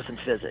calculus and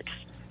physics.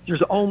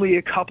 There's only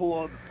a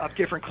couple of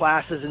different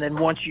classes, and then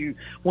once you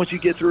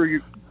get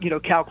through your,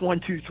 Calc 1,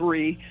 2,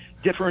 3,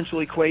 differential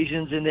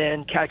equations, and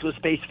then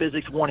calculus-based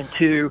physics 1 and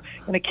 2,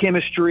 and a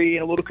chemistry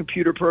and a little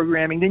computer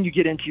programming. Then you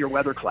get into your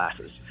weather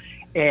classes,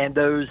 and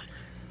those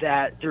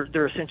that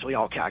they're essentially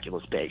all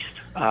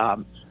calculus-based.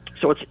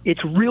 So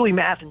it's really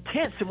math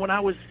intense. And when I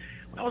was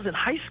in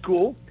high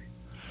school,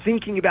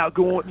 thinking about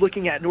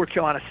looking at North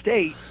Carolina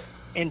State,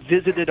 and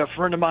visited a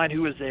friend of mine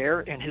who was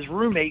there, and his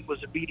roommate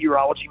was a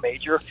meteorology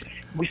major.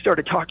 We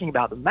started talking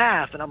about the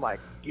math, and I'm like,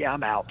 yeah,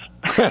 I'm out.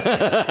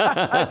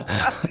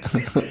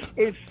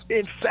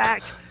 In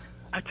fact,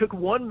 I took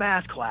one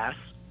math class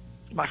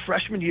my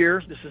freshman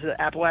year. This is at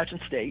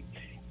Appalachian State,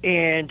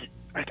 and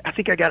I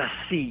think I got a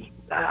C.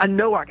 I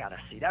know I got a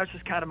C. That was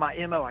just kind of my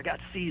MO. I got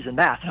C's in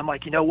math. And I'm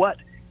like, you know what?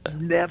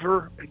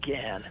 Never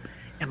again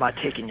am I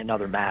taking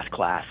another math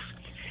class.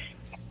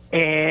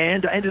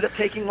 And I ended up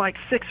taking like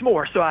 6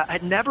 more. So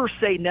I'd never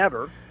say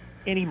never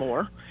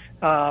anymore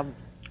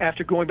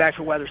after going back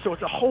for weather. So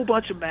it's a whole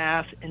bunch of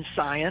math and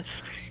science.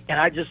 And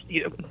I just,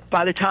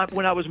 by the time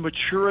when I was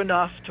mature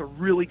enough to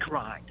really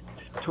grind,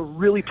 to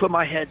really put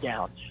my head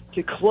down,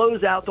 to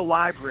close out the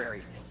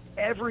library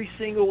every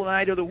single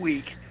night of the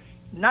week,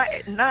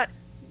 I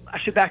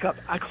should back up.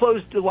 I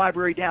closed the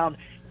library down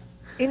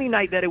any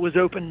night that it was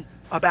open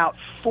about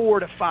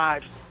 4 to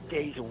 5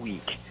 days a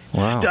week,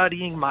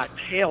 studying my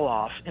tail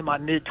off in my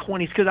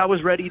mid-20s because I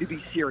was ready to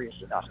be serious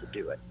enough to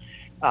do it.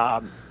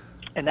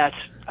 And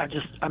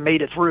I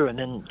made it through and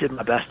then did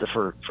my best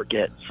to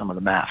forget some of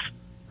the math.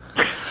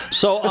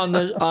 So on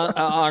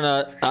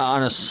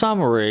a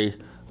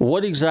summary,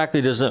 what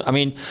exactly does it? I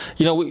mean,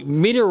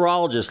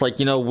 meteorologists,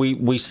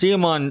 we see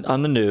them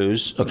on the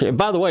news. Okay. And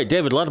by the way,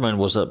 David Letterman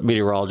was a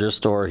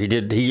meteorologist, or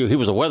he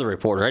was a weather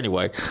reporter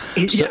anyway.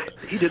 He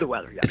did the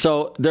weather. Yeah.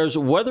 So there's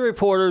weather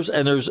reporters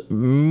and there's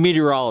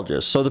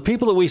meteorologists. So the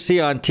people that we see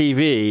on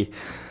TV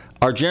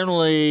are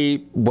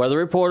generally weather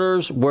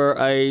reporters, where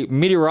a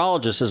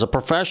meteorologist is a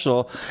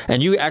professional,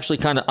 and you actually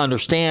kind of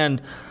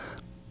understand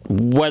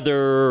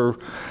weather.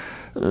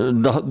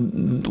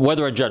 The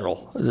weather in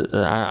general.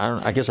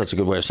 I guess that's a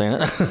good way of saying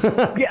it.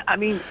 Yeah, I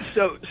mean,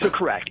 so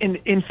correct.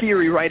 In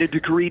theory, right, a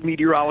degreed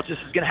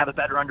meteorologist is going to have a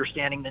better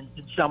understanding than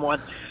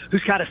someone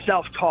who's kind of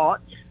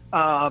self-taught.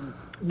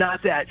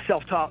 Not that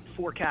self-taught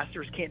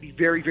forecasters can't be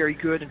very, very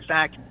good. In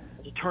fact,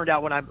 as it turned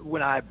out,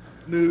 when I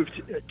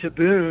moved to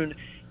Boone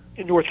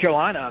in North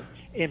Carolina,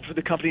 and for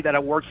the company that I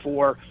worked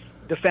for,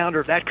 the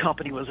founder of that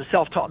company was a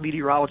self-taught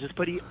meteorologist,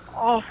 but he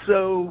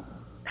also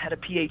had a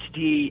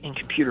PhD in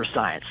computer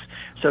science.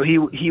 So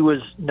he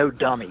was no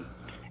dummy,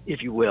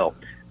 if you will.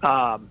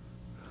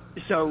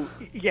 So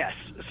yes,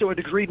 so a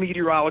degreed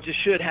meteorologist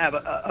should have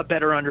a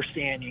better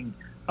understanding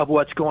of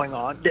what's going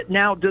on.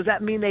 Now, does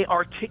that mean they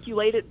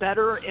articulate it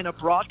better in a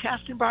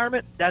broadcast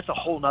environment? That's a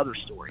whole nother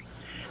story.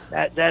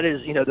 That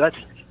is, that's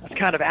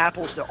kind of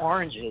apples to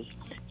oranges,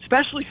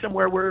 especially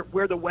somewhere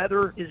where the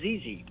weather is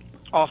easy.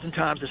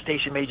 Oftentimes the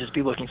station may just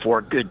be looking for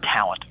a good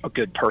talent, a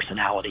good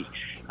personality.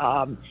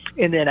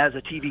 And then as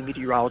a TV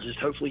meteorologist,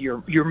 hopefully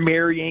you're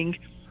marrying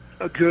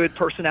a good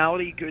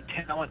personality, good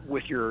talent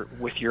with your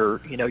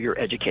your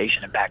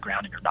education and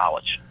background and your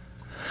knowledge.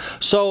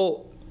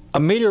 So a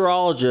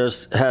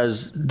meteorologist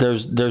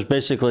there's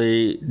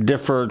basically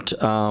different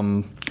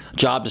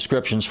job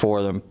descriptions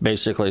for them,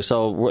 basically.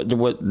 So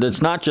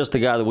it's not just the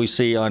guy that we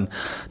see on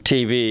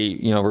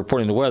TV,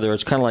 reporting the weather.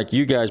 It's kind of like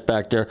you guys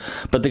back there,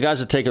 but the guys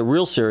that take it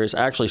real serious,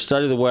 actually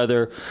study the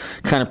weather,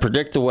 kind of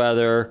predict the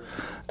weather,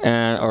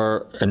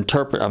 or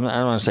interpret. I don't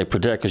want to say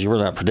predict, because you're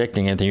really not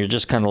predicting anything. You're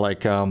just kind of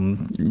like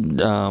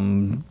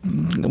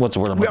what's the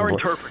word I'm looking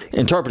for?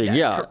 Interpreting,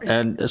 yeah.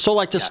 And so,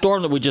 like the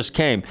storm that we just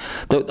came.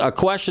 The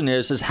question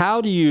is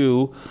how do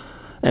you?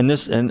 And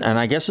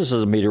I guess this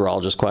is a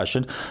meteorologist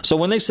question. So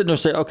when they sit there and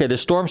say, okay, the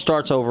storm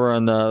starts over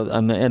on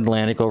the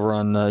Atlantic, over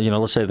on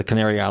let's say the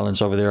Canary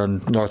Islands over there in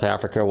North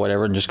Africa or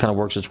whatever, and just kind of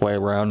works its way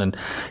around and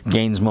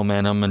gains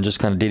momentum and just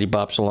kind of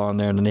diddy-bops along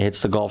there, and then it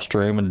hits the Gulf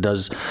Stream and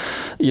does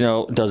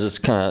its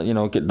kind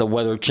of get the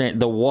weather change,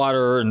 the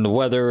water and the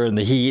weather and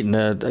the heat and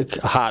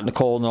the hot and the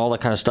cold and all that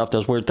kind of stuff,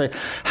 does weird things.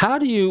 How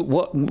do you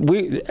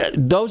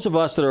those of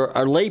us that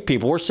are lay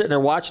people, we're sitting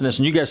there watching this,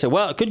 and you guys say,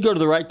 well, it could go to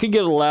the right, could go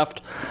to the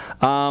left.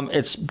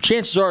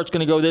 Chances are it's going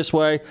to go this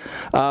way.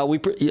 How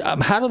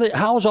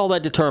is all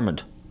that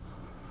determined?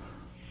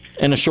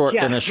 In a short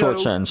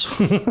sense.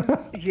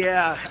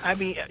 Yeah, I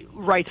mean,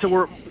 right.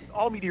 So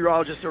all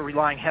meteorologists are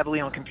relying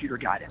heavily on computer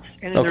guidance,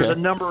 and then there's a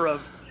number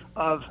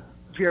of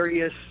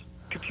various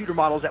computer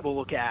models that we'll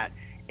look at,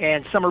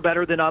 and some are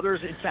better than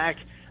others. In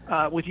fact,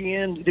 with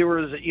Ian, there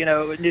was,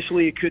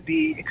 initially it could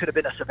have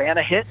been a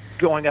Savannah hit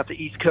going up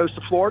the east coast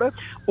of Florida,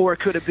 or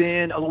it could have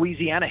been a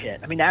Louisiana hit.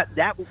 I mean,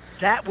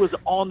 that was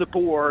on the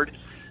board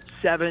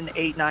 7,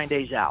 8, 9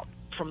 days out,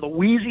 from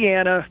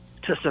Louisiana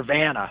to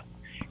Savannah.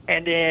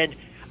 And then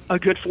a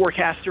good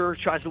forecaster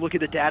tries to look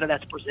at the data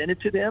that's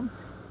presented to them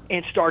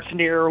and starts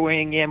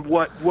narrowing in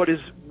what is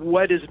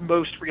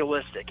most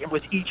realistic. And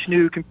with each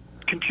new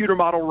computer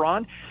model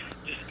run,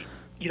 just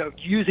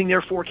using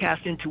their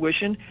forecast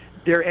intuition,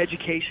 their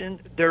education,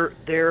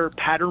 their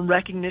pattern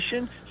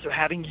recognition, so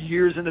having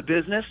years in the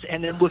business,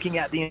 and then looking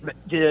at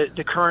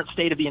the current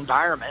state of the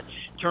environment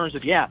in terms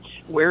of,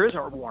 where is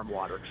our warm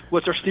water?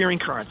 What's our steering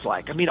currents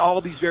like? I mean, all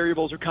of these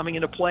variables are coming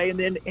into play,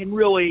 and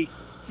really,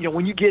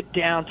 when you get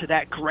down to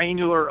that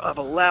granular of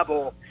a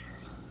level,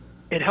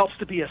 it helps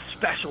to be a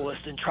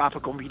specialist in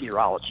tropical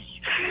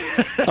meteorology.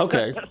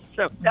 Okay.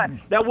 So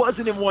that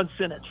wasn't in one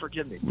sentence.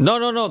 Forgive me.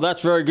 No.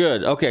 That's very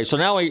good. Okay, so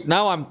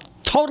now I'm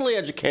totally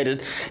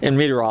educated in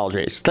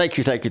meteorology. Thank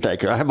you. I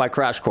have my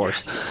crash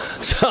course.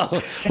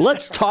 So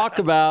let's talk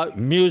about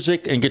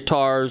music and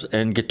guitars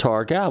and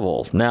Guitar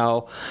Gavel.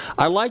 Now,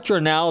 I liked your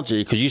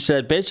analogy because you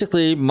said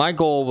basically my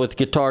goal with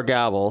Guitar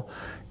Gavel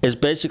is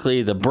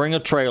basically the bring a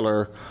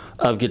trailer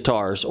of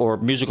guitars or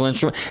musical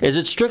instruments. Is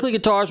it strictly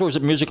guitars or is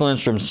it musical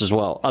instruments as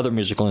well, other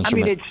musical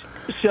instruments? I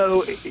mean,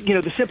 so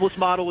the simplest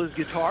model is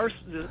guitars.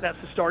 That's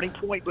the starting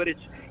point, but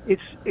it's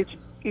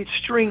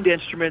stringed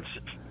instruments,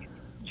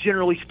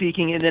 generally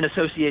speaking, and then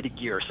associated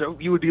gear. So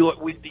you would be,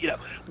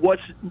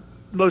 what's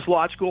most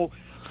logical,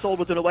 sold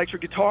with an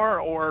electric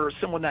guitar, or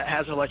someone that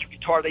has an electric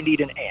guitar, they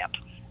need an amp.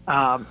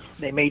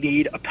 They may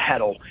need a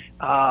pedal.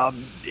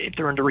 If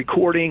they're into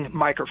recording,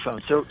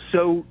 microphone. So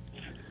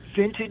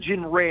vintage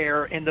and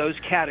rare in those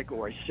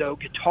categories. So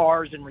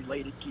guitars and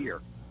related gear.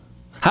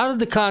 How did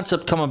the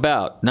concept come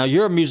about? Now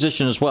you're a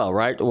musician as well,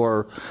 right?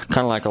 Or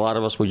kind of like a lot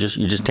of us, you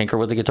just tinker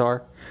with the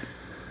guitar?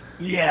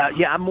 Yeah.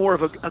 I'm more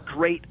of a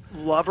great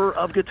lover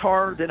of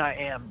guitar than I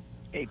am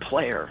a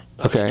player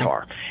of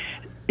guitar.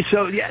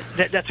 So yeah,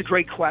 that's a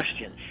great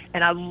question,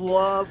 and I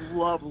love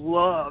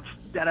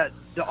that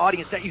the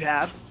audience that you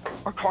have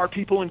are car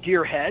people and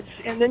gear heads,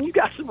 and then you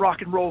got some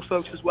rock and roll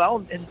folks as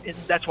well, and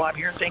that's why I'm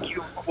here. And thank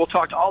you. We'll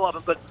talk to all of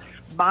them, but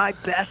my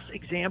best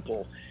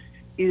example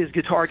is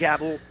Guitar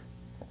Gavel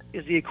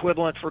is the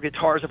equivalent for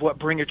guitars of what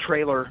Bring a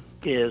Trailer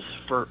is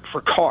for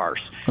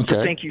cars. Okay.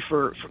 So thank you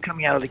for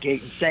coming out of the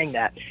gate and saying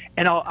that.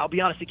 And I'll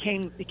be honest, it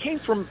came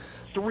from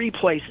 3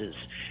 places.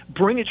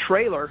 Bring a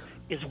Trailer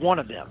is one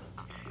of them.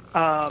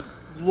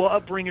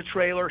 Love Bring a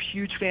Trailer,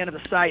 huge fan of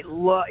the site.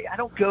 I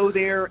don't go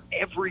there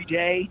every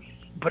day,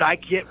 but I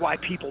get why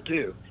people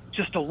do.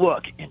 Just to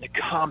look and to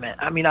comment.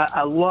 I mean,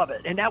 I love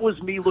it. And that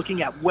was me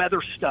looking at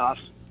weather stuff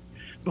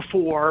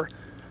before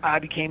I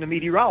became a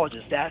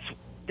meteorologist. That's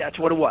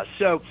what it was.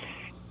 So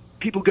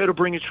people go to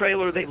Bring a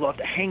Trailer. They love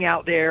to hang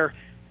out there.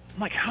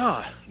 I'm like,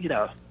 I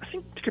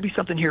think there could be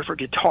something here for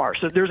guitar.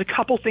 So there's a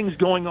couple things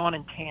going on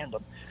in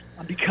tandem.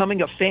 I'm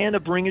becoming a fan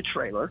of Bring a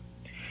Trailer.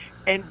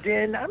 And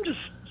then I'm just,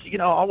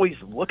 always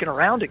looking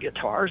around at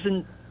guitars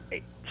and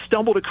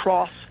stumbled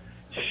across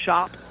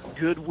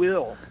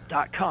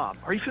shopgoodwill.com.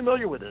 Are you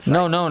familiar with this?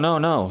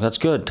 No. That's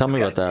good. Tell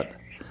me about that.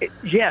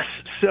 Yes.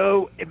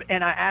 So,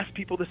 and I ask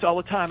people this all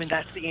the time, and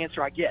that's the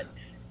answer I get.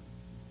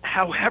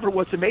 However,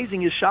 what's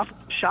amazing is Shop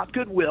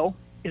Goodwill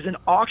is an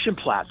auction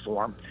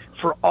platform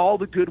for all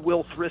the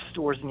Goodwill thrift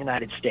stores in the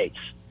United States.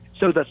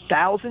 So the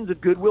thousands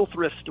of Goodwill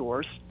thrift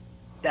stores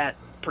that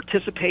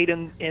participate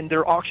in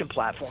their auction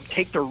platform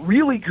take the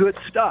really good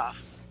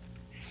stuff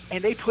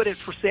and they put it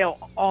for sale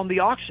on the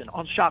auction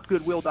on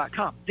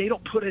shopgoodwill.com. They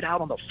don't put it out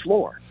on the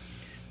floor.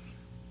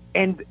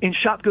 And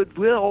Shop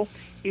Goodwill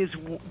is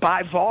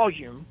by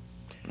volume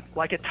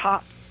like a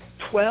top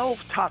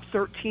 12, top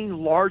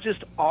 13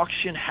 largest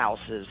auction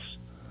houses,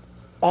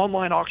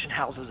 online auction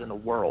houses in the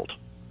world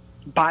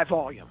by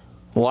volume.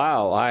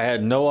 Wow, I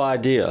had no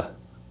idea.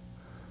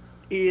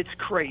 It's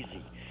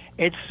crazy.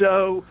 And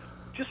so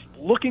just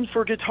looking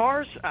for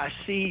guitars, I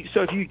see,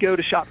 so if you go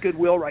to Shop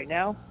Goodwill right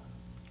now,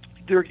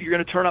 you're going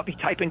to turn up, you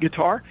type in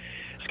guitar,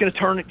 it's going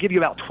to give you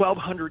about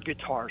 1,200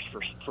 guitars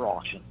for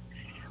auction,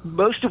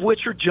 most of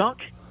which are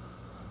junk.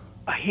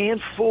 A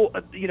handful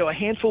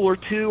or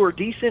two are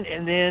decent,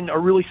 and then a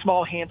really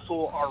small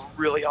handful are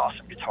really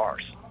awesome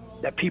guitars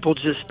that people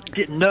just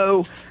didn't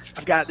know.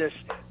 I've got this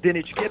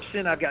vintage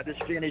Gibson, I've got this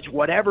vintage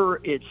whatever,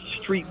 it's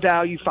street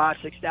value,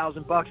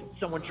 $5,000-$6,000, and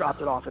someone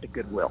dropped it off at a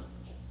Goodwill.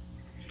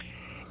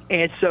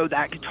 And so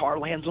that guitar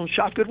lands on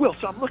Shop Goodwill.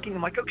 So I'm looking,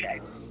 I'm like,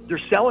 okay, they're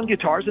selling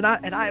guitars, and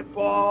I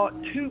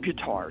bought 2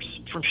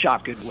 guitars from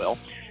Shop Goodwill.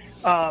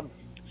 So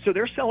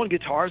they're selling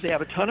guitars. They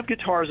have a ton of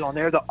guitars on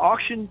there. The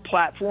auction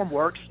platform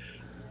works.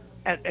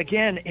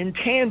 Again, in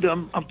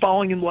tandem, I'm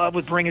falling in love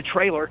with Bring a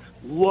Trailer.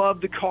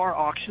 Love the car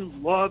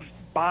auction. Love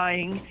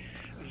buying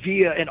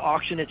via an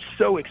auction. It's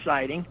so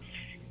exciting.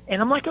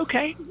 And I'm like,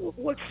 okay,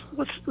 let's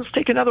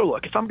take another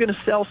look. If I'm going to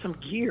sell some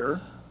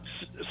gear,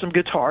 some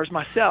guitars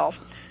myself,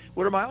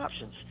 what are my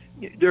options?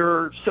 There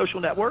are social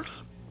networks.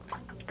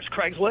 There's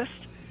Craigslist.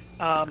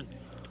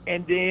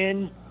 And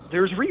then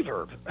there's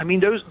Reverb. I mean,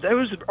 those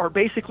are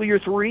basically your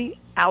 3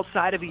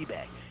 outside of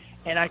eBay.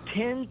 And I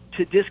tend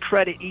to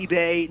discredit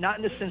eBay, not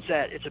in the sense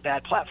that it's a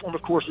bad platform.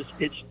 Of course,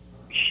 it's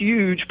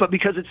huge, but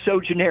because it's so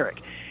generic.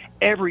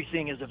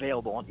 Everything is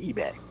available on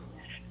eBay.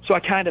 So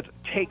I kind of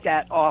take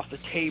that off the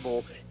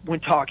table when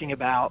talking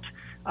about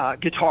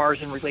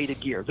guitars and related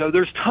gear. Though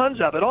there's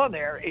tons of it on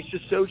there, it's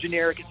just so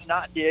generic. It's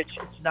not niche.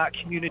 It's not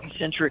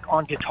community-centric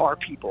on guitar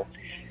people.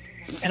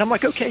 And I'm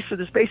like, okay, so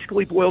this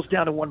basically boils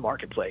down to one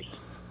marketplace,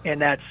 and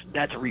that's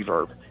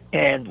Reverb.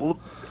 And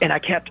I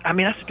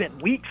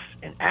spent weeks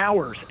and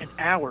hours.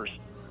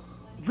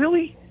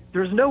 Really?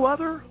 There's no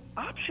other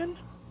option?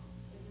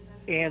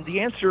 And the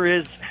answer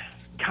is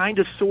kind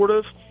of, sort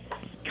of,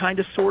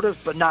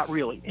 but not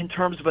really, in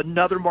terms of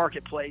another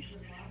marketplace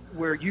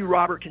where you,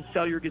 Robert, can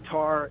sell your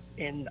guitar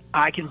and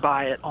I can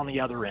buy it on the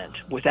other end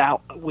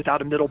without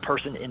a middle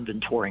person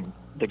inventorying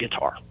the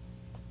guitar.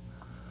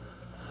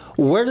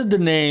 Where did the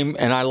name,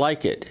 and I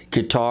like it,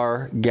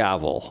 Guitar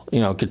Gavel?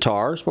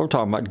 Guitars, what we're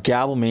talking about.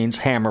 Gavel means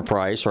hammer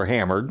price or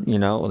hammered.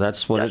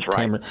 That's what it's right.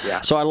 hammered. Yeah.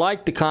 So I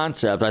like the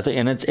concept. I think,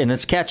 and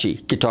it's catchy.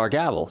 Guitar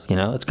Gavel.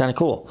 It's kind of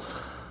cool.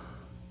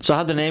 So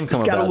how'd the name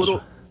come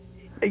about?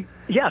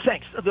 Yeah,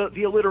 thanks.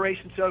 The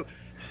alliteration. So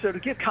to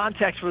give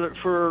context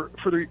for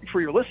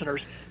your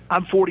listeners,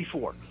 I'm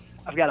 44.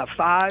 I've got a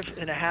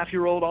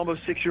 5.5-year-old,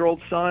 almost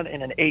 6-year-old son,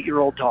 and an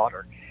 8-year-old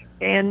daughter.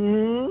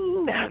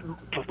 And that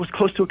was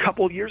close to a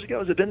couple of years ago.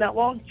 Has it been that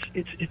long?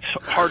 It's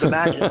hard to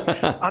imagine.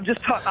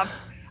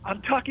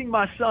 I'm tucking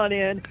my son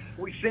in.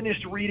 We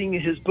finished reading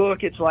his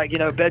book. It's like,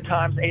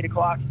 bedtime's 8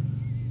 o'clock.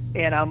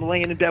 And I'm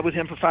laying in bed with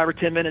him for 5 or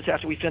 10 minutes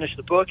after we finish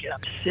the book. And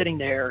I'm sitting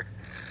there,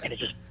 and it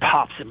just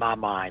pops in my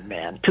mind,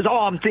 man. Because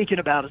all I'm thinking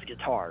about is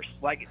guitars,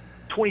 like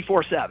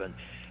 24/7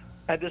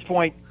 at this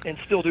point, and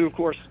still do, of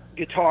course,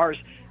 guitars.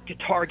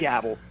 Guitar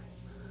Gavel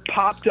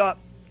popped up,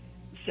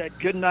 said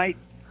good night,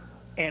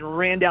 and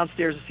ran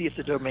downstairs to see if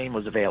the domain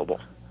was available,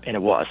 and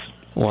it was.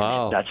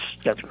 Wow.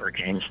 That's where it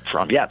came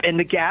from. Yeah, and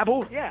the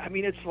Gavel, yeah, I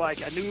mean, it's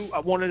like I knew I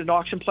wanted an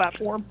auction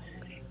platform,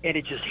 and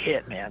it just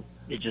hit, man.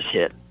 It just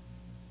hit.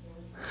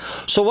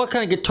 So what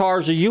kind of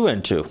guitars are you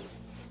into?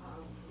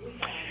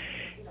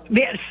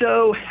 Man,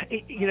 so,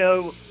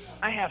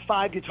 I have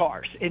 5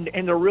 guitars, and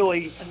they're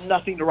really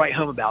nothing to write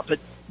home about,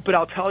 but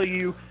I'll tell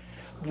you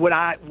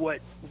what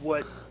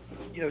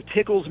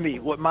tickles me,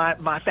 what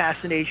my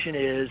fascination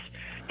is,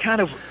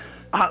 kind of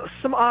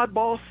some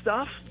oddball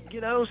stuff,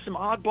 some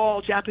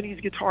oddball Japanese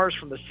guitars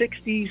from the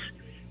 60s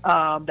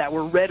that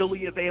were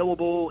readily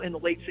available in the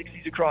late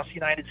 60s across the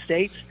United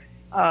States,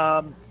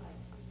 to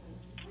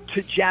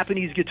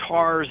Japanese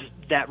guitars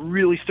that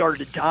really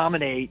started to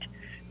dominate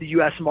the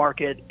U.S.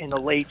 market in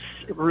the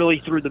really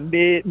through the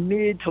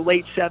mid to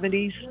late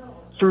 70s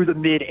through the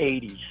mid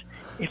 80s.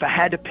 If I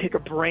had to pick a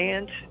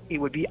brand, it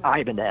would be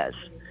Ibanez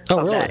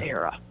of really? that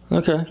era.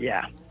 Okay.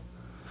 Yeah.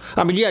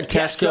 I mean, you had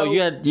Tesco.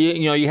 Yeah,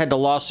 so, you had the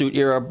lawsuit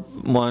era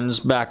ones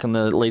back in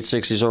the late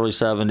 60s, early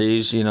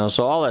 70s.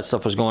 So all that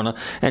stuff was going on.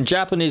 And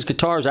Japanese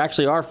guitars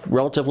actually are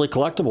relatively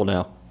collectible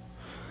now.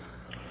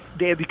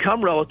 They have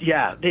become relative.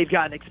 Yeah, they've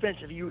gotten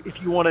expensive.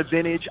 If you want a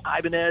vintage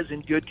Ibanez in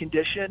good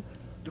condition,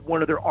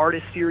 one of their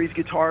Artist Series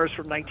guitars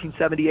from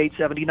 1978,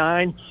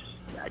 79.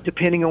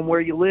 Depending on where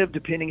you live,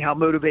 depending how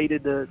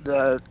motivated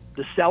the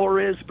seller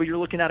is, but you're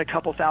looking at a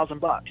couple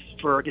 $1,000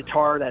 for a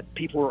guitar that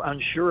people were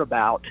unsure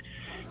about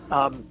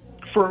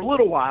for a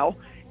little while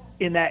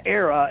in that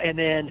era, and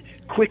then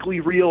quickly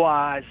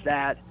realized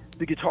that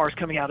the guitars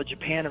coming out of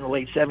Japan in the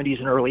late 70s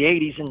and early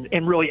 80s,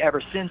 and really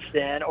ever since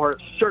then, or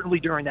certainly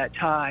during that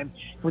time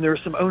when there were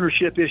some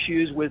ownership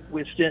issues with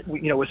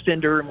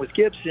Fender and with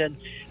Gibson,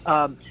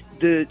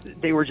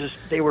 they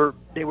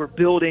were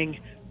building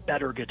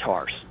better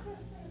guitars.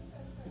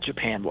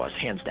 Japan was,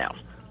 hands down.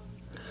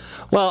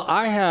 Well,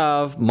 I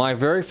have my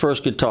very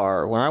first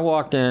guitar. When I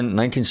walked in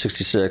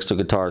 1966 to a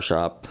guitar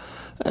shop,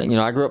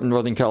 I grew up in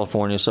Northern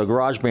California, so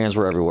garage bands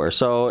were everywhere.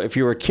 So if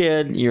you were a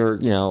kid,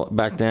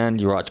 back then,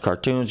 you watched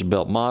cartoons, you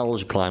built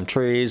models, you climbed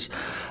trees,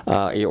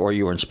 or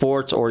you were in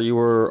sports, or you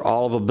were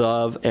all of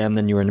above, and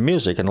then you were into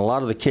music. And a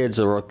lot of the kids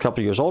that were a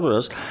couple of years older than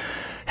us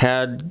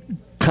had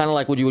kind of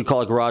like what you would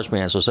call a garage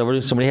band. So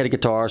somebody had a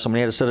guitar, somebody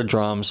had a set of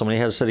drums, somebody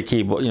had a set of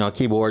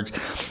keyboards.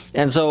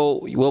 And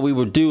so what we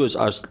would do is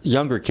us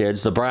younger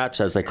kids, the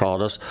brats as they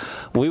called us,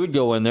 we would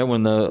go in there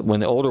when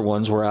the older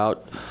ones were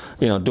out,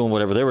 doing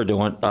whatever they were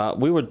doing,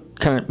 we would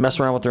kind of mess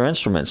around with their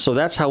instruments. So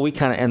that's how we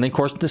kind of, and then of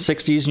course in the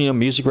 60s,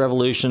 music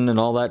revolution and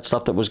all that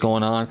stuff that was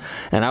going on.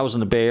 And I was in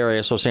the Bay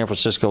Area, so San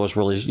Francisco was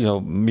really,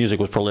 music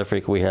was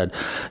prolific. We had,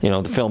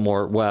 the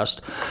Fillmore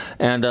West.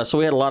 And so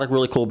we had a lot of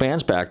really cool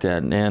bands back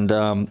then.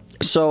 And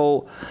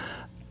so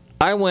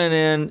I went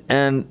in,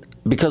 and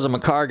because I'm a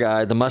car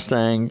guy, the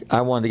Mustang,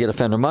 I wanted to get a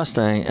Fender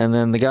Mustang, and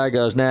then the guy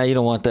goes, nah, you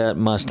don't want that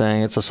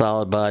Mustang. It's a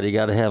solid body. You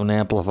got to have an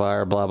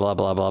amplifier, blah, blah,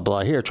 blah, blah,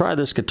 blah. Here, try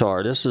this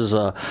guitar. This is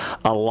a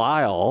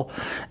Lyle,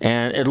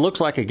 and it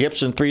looks like a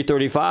Gibson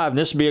 335, and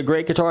this would be a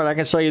great guitar, and I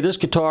can sell you this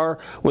guitar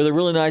with a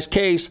really nice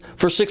case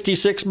for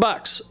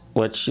 $66,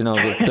 which,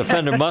 the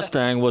Fender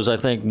Mustang was, I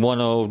think,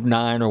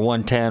 109 or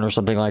 110 or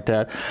something like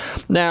that.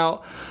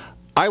 Now,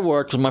 I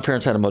worked because my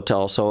parents had a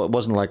motel, so it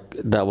wasn't like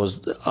that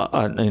was,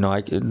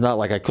 not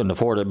like I couldn't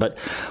afford it, but,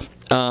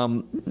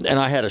 and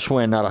I had a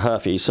Schwinn, not a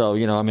Huffy, so,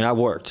 I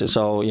worked.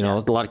 So,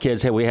 a lot of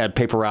kids, we had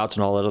paper routes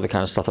and all that other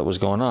kind of stuff that was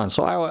going on.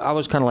 So I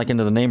was kind of like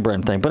into the name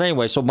brand thing. But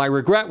anyway, so my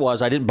regret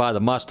was I didn't buy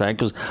the Mustang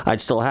because I'd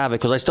still have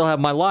it, because I still have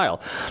my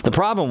Lyle. The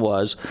problem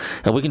was,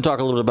 and we can talk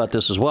a little bit about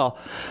this as well,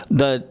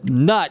 the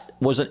nut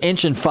was 1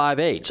 5/8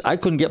 inches. I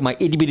couldn't get my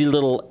itty-bitty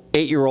little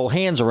 8-year-old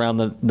hands around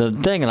the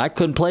thing, and I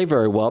couldn't play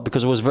very well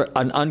because it was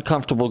an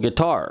uncomfortable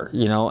guitar,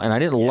 and I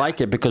didn't like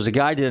it because the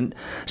guy didn't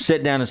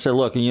sit down and say,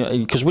 look,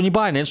 because when you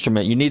buy an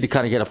instrument, you need to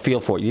kind of get a feel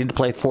for it. You need to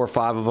play 4 or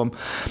 5 of them,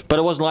 but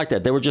it wasn't like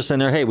that. They were just in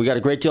there, hey, we got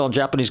a great deal on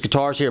Japanese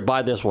guitars here,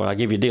 buy this one, I'll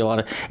give you a deal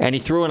on it. And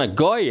he threw in a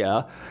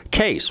Goya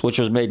case, which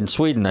was made in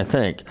Sweden, I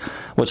think,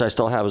 which I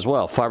still have as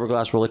well.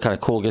 Fiberglass, really kind of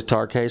cool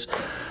guitar case.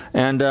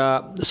 And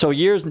so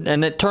years,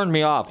 and it turned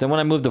me off. Then when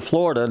I moved to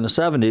Florida in the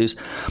 70s,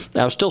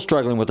 I was still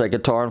struggling with that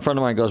guitar. And a friend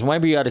of mine goes,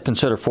 maybe you ought to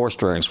consider 4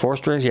 strings. 4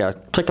 strings? Yeah,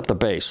 pick up the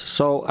bass.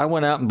 So I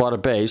went out and bought a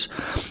bass,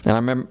 and I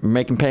remember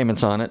making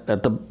payments on it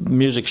at the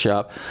music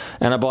shop.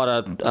 And I bought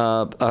a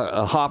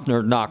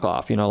Hofner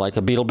knockoff, like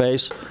a Beatle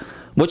bass,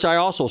 which I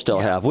also still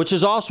have, which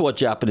is also a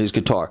Japanese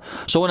guitar.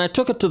 So when I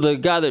took it to the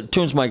guy that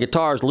tunes my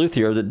guitars,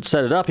 Luthier, that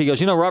set it up, he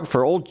goes, Robert,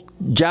 for old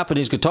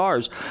Japanese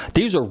guitars,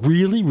 these are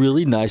really,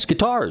 really nice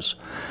guitars.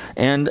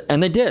 And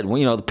they did.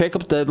 The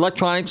pickup, the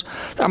electronics,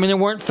 I mean, they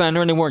weren't Fender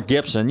and they weren't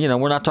Gibson.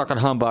 We're not talking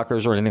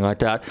humbuckers or anything like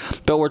that.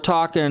 But we're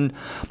talking,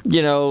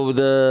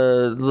 the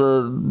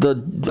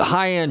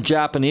high-end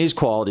Japanese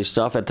quality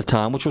stuff at the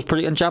time, which was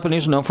pretty, and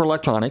Japanese are known for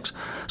electronics.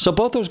 So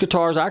both those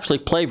guitars actually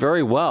play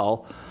very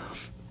well,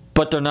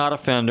 but they're not a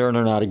Fender and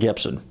they're not a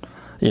Gibson,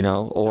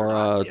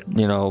 or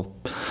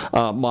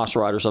Moss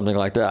Ride or something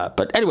like that.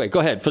 But anyway, go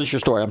ahead, finish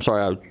your story. I'm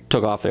sorry I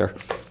took off there.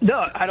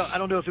 No, I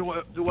don't know if there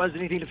was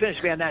anything to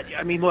finish, man.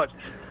 Look,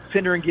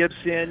 Fender and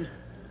Gibson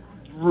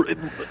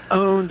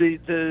owned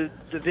the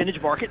vintage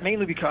market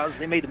mainly because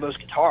they made the most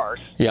guitars.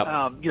 Yep.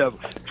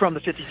 From the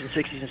 50s and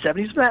 60s and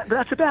 70s. But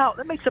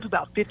that makes up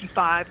about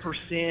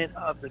 55%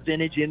 of the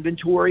vintage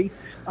inventory.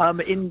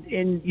 For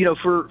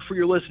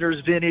your listeners,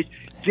 vintage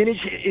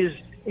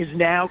is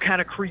now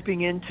kind of creeping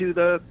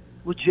into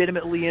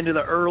legitimately into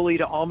the early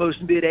to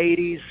almost mid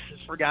 80s.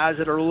 For guys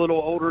that are a little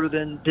older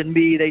than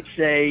me, they'd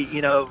say,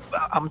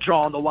 I'm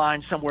drawing the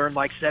line somewhere in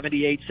like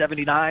 78,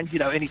 79.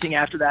 Anything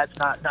after that's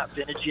not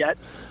vintage yet.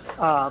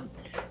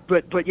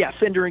 But yeah,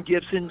 Fender and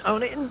Gibson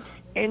own it,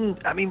 and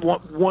I mean,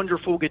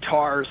 wonderful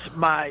guitars.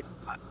 I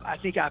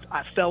think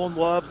I fell in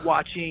love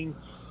watching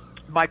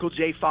Michael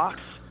J.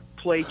 Fox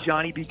play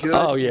Johnny B. Good.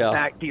 Oh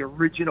yeah, the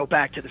original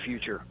Back to the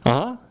Future.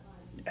 Uh-huh.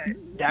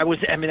 That was,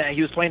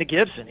 he was playing a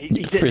Gibson. He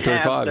didn't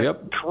have the,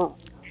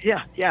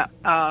 yep.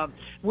 Yeah.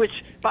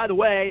 Which, by the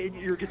way,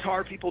 your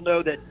guitar people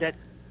know that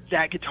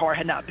guitar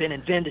had not been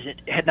invented.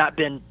 It had not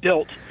been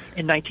built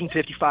in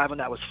 1955 when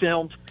that was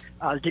filmed.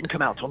 It didn't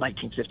come out until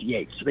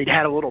 1958. So they'd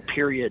had a little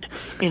period.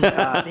 They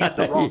had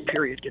the wrong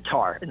period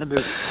guitar in the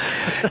movie.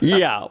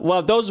 Yeah.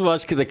 Well, those of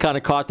us could have kind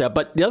of caught that.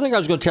 But the other thing I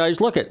was going to tell you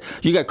is,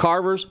 you got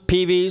Carvers,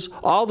 PVs,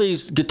 all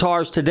these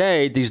guitars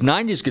today, these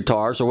 90s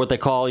guitars, or what they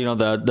call,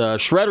 the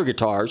shredder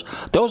guitars,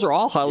 those are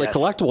all highly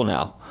collectible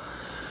now.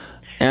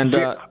 And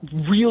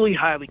really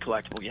highly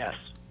collectible, yes.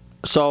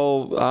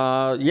 So,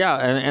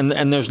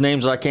 and there's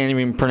names that I can't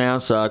even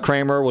pronounce.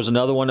 Kramer was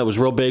another one that was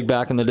real big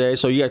back in the day.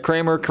 So you got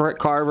Kramer,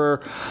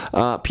 Carver,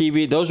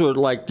 PV. Those were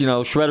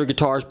shredder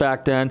guitars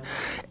back then,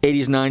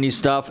 80s, 90s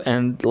stuff.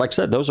 And like I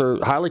said, those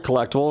are highly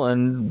collectible,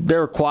 and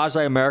they're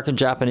quasi-American,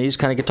 Japanese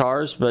kind of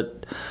guitars.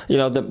 But,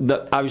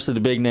 obviously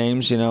the big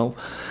names,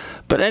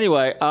 But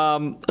anyway,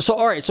 so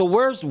all right, so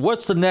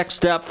what's the next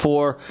step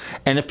for,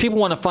 and if people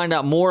want to find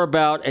out more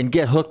about and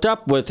get hooked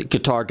up with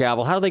Guitar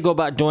Gavel, how do they go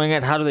about doing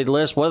it? How do they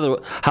list?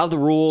 How are the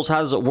rules?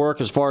 How does it work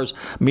as far as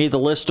me, the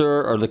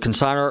lister, or the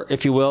consignor,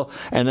 if you will,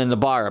 and then the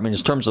buyer? I mean, in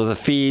terms of the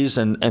fees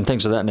and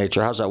things of that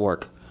nature, how's that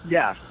work?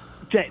 Yeah.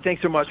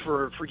 Thanks so much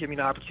for giving me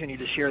the opportunity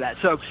to share that.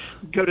 So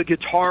go to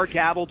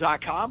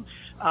guitargavel.com.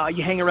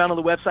 You hang around on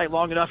the website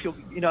long enough,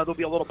 there'll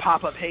be a little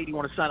pop-up, hey, do you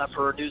want to sign up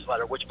for a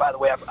newsletter? Which, by the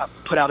way, I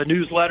put out a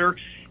newsletter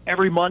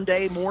every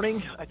Monday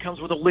morning. It comes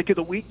with a lick of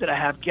the week that I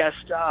have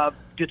guest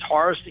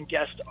guitarists and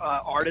guest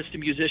artists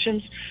and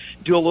musicians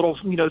do a little,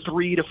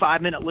 3 to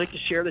 5 minute lick to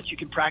share that you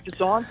can practice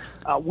on.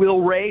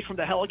 Will Ray from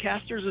the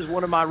Helicasters is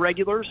one of my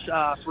regulars.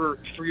 For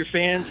your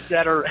fans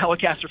that are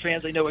Helicaster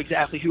fans, they know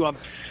exactly who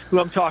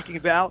I'm talking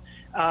about.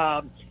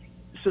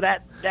 So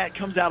that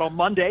comes out on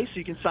Monday, so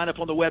you can sign up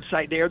on the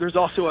website there. There's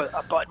also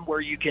a button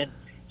where you can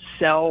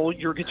sell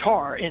your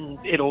guitar, and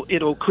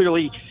it'll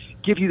clearly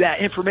give you that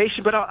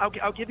information. But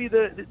I'll give you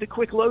the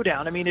quick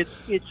lowdown. I mean,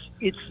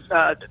 it's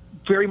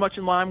very much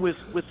in line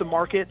with the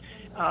market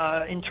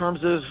in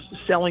terms of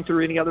selling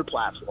through any other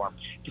platform.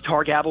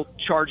 Guitar Gavel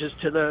charges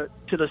to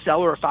the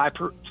seller a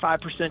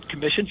 5%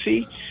 commission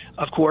fee.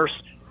 Of course,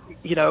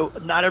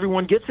 not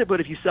everyone gets it, but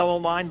if you sell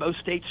online, most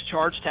states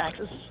charge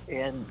taxes,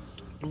 and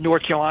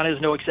North Carolina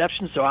is no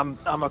exception. So I'm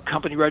a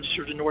company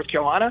registered in North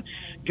Carolina,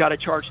 got to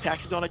charge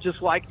taxes on it,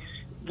 just like,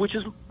 which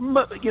is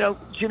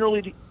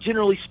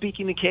generally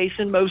speaking the case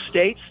in most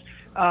states.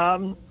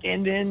 And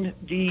then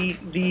the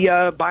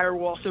buyer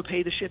will also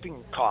pay the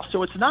shipping cost.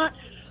 So it's not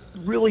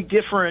really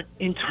different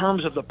in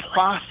terms of the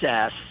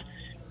process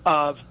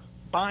of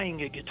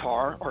buying a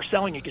guitar or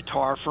selling a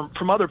guitar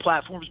from other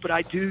platforms, but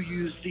I do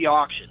use the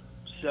auction.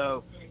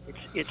 So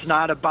it's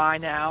not a buy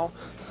now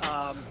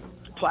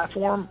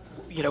platform.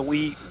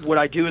 What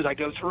I do is I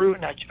go through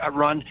and I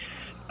run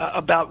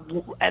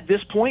at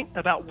this point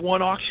about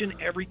one auction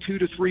every 2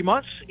 to 3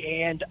 months,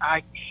 and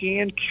I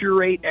hand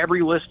curate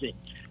every listing.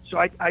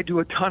 So I do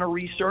a ton of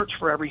research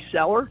for every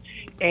seller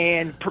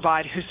and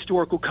provide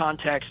historical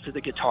context to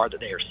the guitar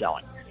that they are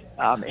selling,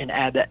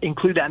 and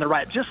include that in the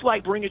write-up. Just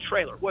like Bring a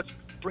Trailer. What's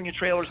Bring a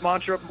Trailer's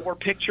mantra? More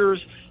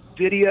pictures,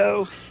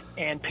 video,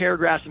 and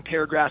paragraphs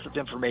of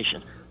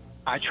information.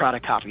 I try to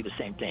copy the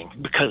same thing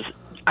because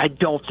I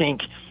don't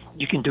think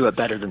you can do it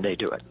better than they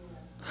do it.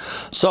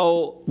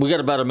 So we got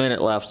about a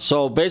minute left.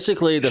 So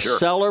basically, the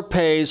seller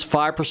pays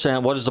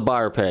 5%. What does the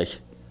buyer pay?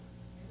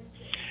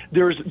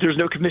 There's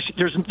no commission.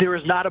 There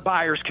is not a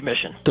buyer's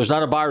commission. There's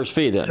not a buyer's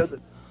fee then. So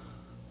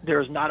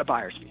there is not a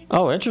buyer's fee.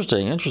 Oh,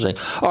 interesting.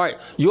 All right.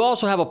 You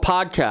also have a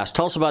podcast.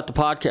 Tell us about the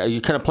podcast. Are you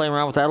kind of playing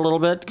around with that a little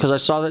bit? Because I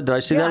saw that. Did I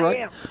see that right?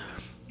 I am.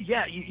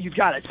 Yeah, you've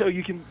got it. So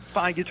you can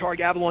find Guitar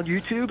Gavel on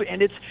YouTube,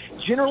 and it's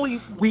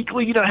generally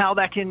weekly. You know how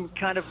that can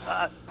kind of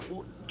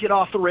get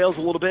off the rails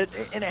a little bit,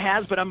 and it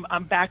has. But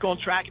I'm back on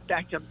track. In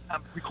fact,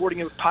 I'm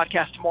recording a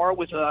podcast tomorrow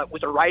with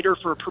a writer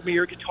for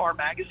Premier Guitar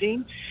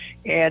Magazine,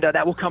 and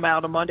that will come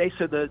out on Monday.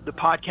 So the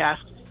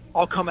podcast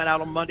all coming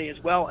out on Monday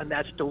as well, and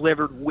that's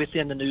delivered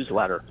within the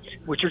newsletter,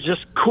 which are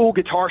just cool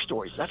guitar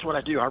stories. That's what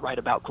I do. I write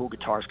about cool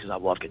guitars because I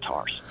love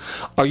guitars.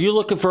 Are you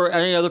looking for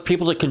any other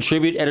people to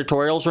contribute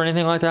editorials or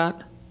anything like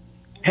that?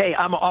 Hey,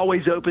 I'm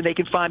always open. They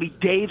can find me,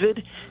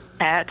 David,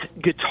 at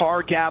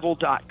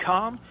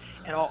guitargavel.com.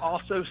 And I'll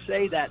also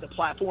say that the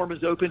platform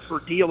is open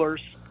for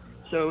dealers.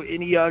 So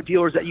any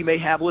dealers that you may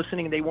have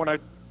listening, they want to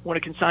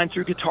consign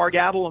through Guitar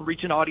Gavel and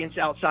reach an audience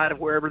outside of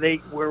wherever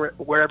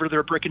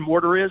their brick and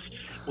mortar is,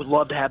 would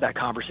love to have that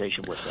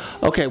conversation with them.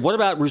 Okay, what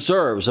about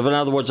reserves? In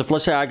other words, if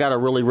let's say I got a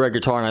really rare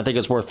guitar and I think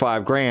it's worth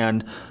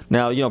 $5,000,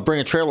 now bring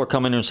a trailer,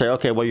 come in and say,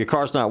 okay, well your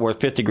car's not worth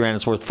 $50,000,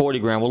 it's worth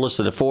 $40,000. We'll list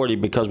it at $40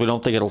 because we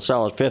don't think it'll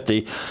sell at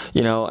 $50.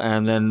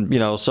 And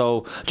then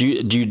so do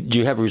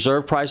you have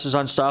reserve prices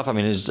on stuff? I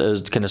mean,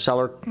 can a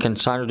seller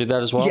consigner do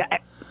that as well? Yeah.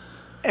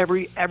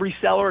 Every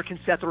seller can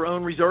set their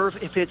own reserve.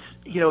 If it's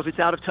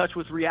out of touch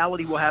with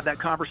reality, we'll have that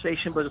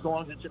conversation. But as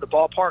long as it's in the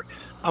ballpark,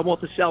 I want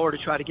the seller to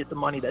try to get the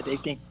money that they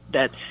think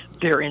that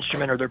their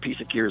instrument or their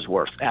piece of gear is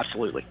worth.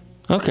 Absolutely.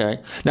 Okay.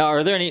 Now,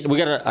 are there any?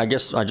 I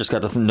guess I just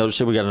got to notice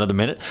it. We got another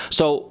minute.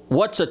 So,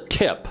 what's a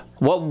tip?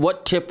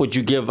 What tip would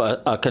you give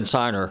a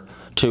consigner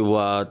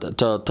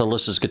to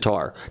list his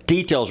guitar?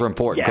 Details are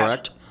important,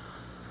 correct?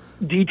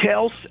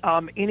 Details.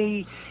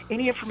 Any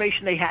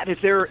information they have.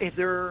 If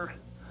they're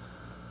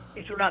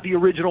not the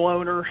original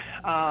owner,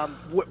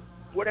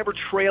 whatever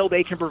trail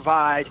they can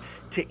provide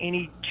to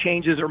any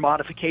changes or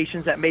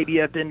modifications that maybe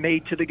have been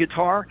made to the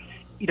guitar,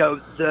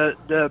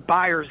 the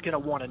buyer is going to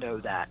want to know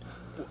that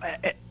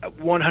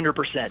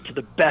 100% to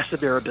the best of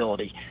their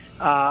ability.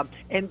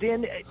 And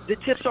then the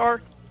tips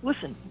are,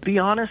 listen, be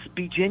honest,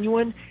 be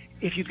genuine.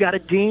 If you've got a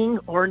ding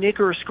or a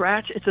nick or a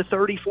scratch, it's a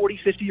 30, 40,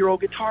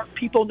 50-year-old guitar.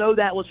 People know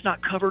that. Let's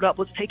not cover it up.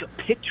 Let's take a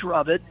picture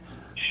of it.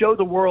 Show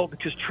the world,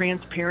 because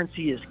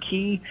transparency is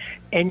key.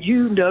 And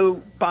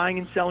buying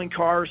and selling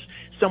cars,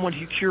 someone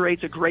who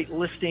curates a great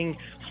listing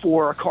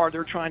for a car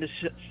they're trying to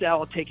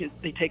sell,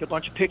 they take a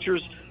bunch of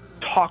pictures,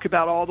 talk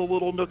about all the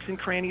little nooks and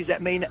crannies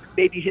that may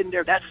be hidden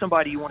there. That's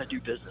somebody you want to do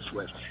business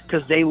with,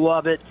 because they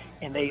love it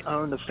and they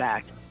own the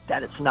fact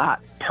that it's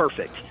not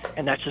perfect,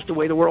 and that's just the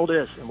way the world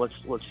is. And let's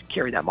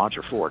carry that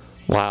mantra forward.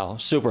 Wow,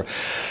 super,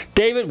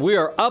 David. We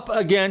are up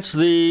against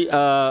the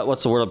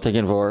what's the word I'm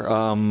thinking for?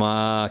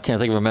 I can't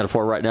think of a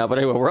metaphor right now, but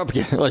anyway, we're up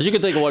against. Well, you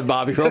can think of one,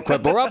 Bobby, real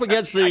quick. But we're up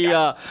against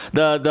the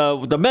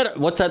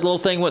what's that little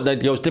thing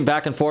that goes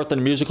back and forth in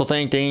the musical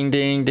thing? Ding,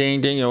 ding,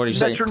 ding, ding. You know what he's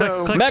saying?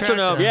 Metronome.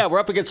 Metronome. Yeah, we're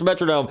up against the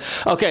metronome.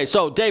 Okay,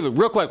 so David,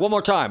 real quick, one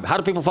more time. How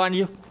do people find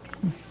you?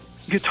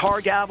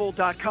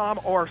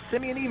 GuitarGavel.com, or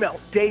send me an email,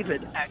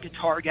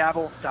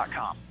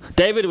 David@GuitarGavel.com.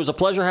 David, it was a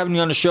pleasure having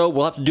you on the show.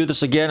 We'll have to do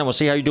this again, and we'll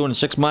see how you're doing in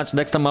 6 months.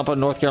 Next time I'm up in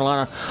North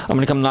Carolina, I'm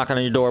going to come knocking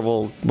on your door.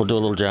 We'll do a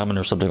little jamming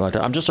or something like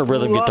that. I'm just a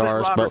rhythm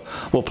guitarist, but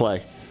we'll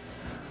play.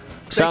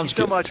 Sounds good. Thank you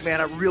so much,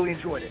 man. I really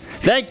enjoyed it.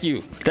 Thank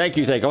you. I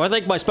want to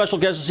thank my special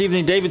guest this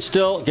evening, David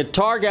Still,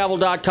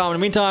 GuitarGavel.com. In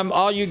the meantime,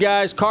 all you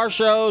guys, car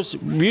shows,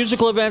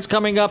 musical events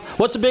coming up.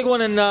 What's the big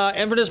one in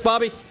Inverness,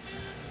 Bobby?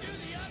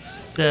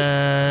 We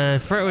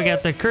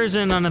got the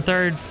cruising on the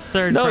third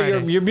No,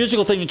 Friday. your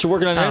musical thing that you're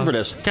working on in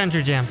Inverness.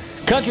 Country Jam.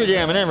 Country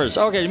Jam in Inverness.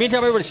 Okay, in the meantime,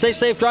 everybody stay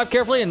safe, drive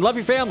carefully, and love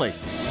your family.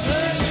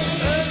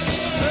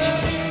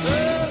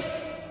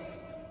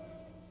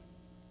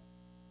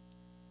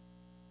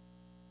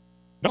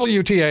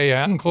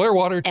 WTAN,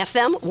 Clearwater.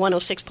 FM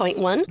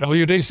 106.1.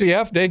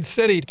 WDCF, Dade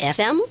City.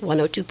 FM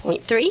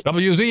 102.3.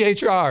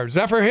 WZHR,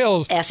 Zephyr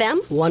Hills. FM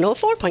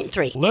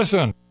 104.3.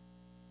 Listen.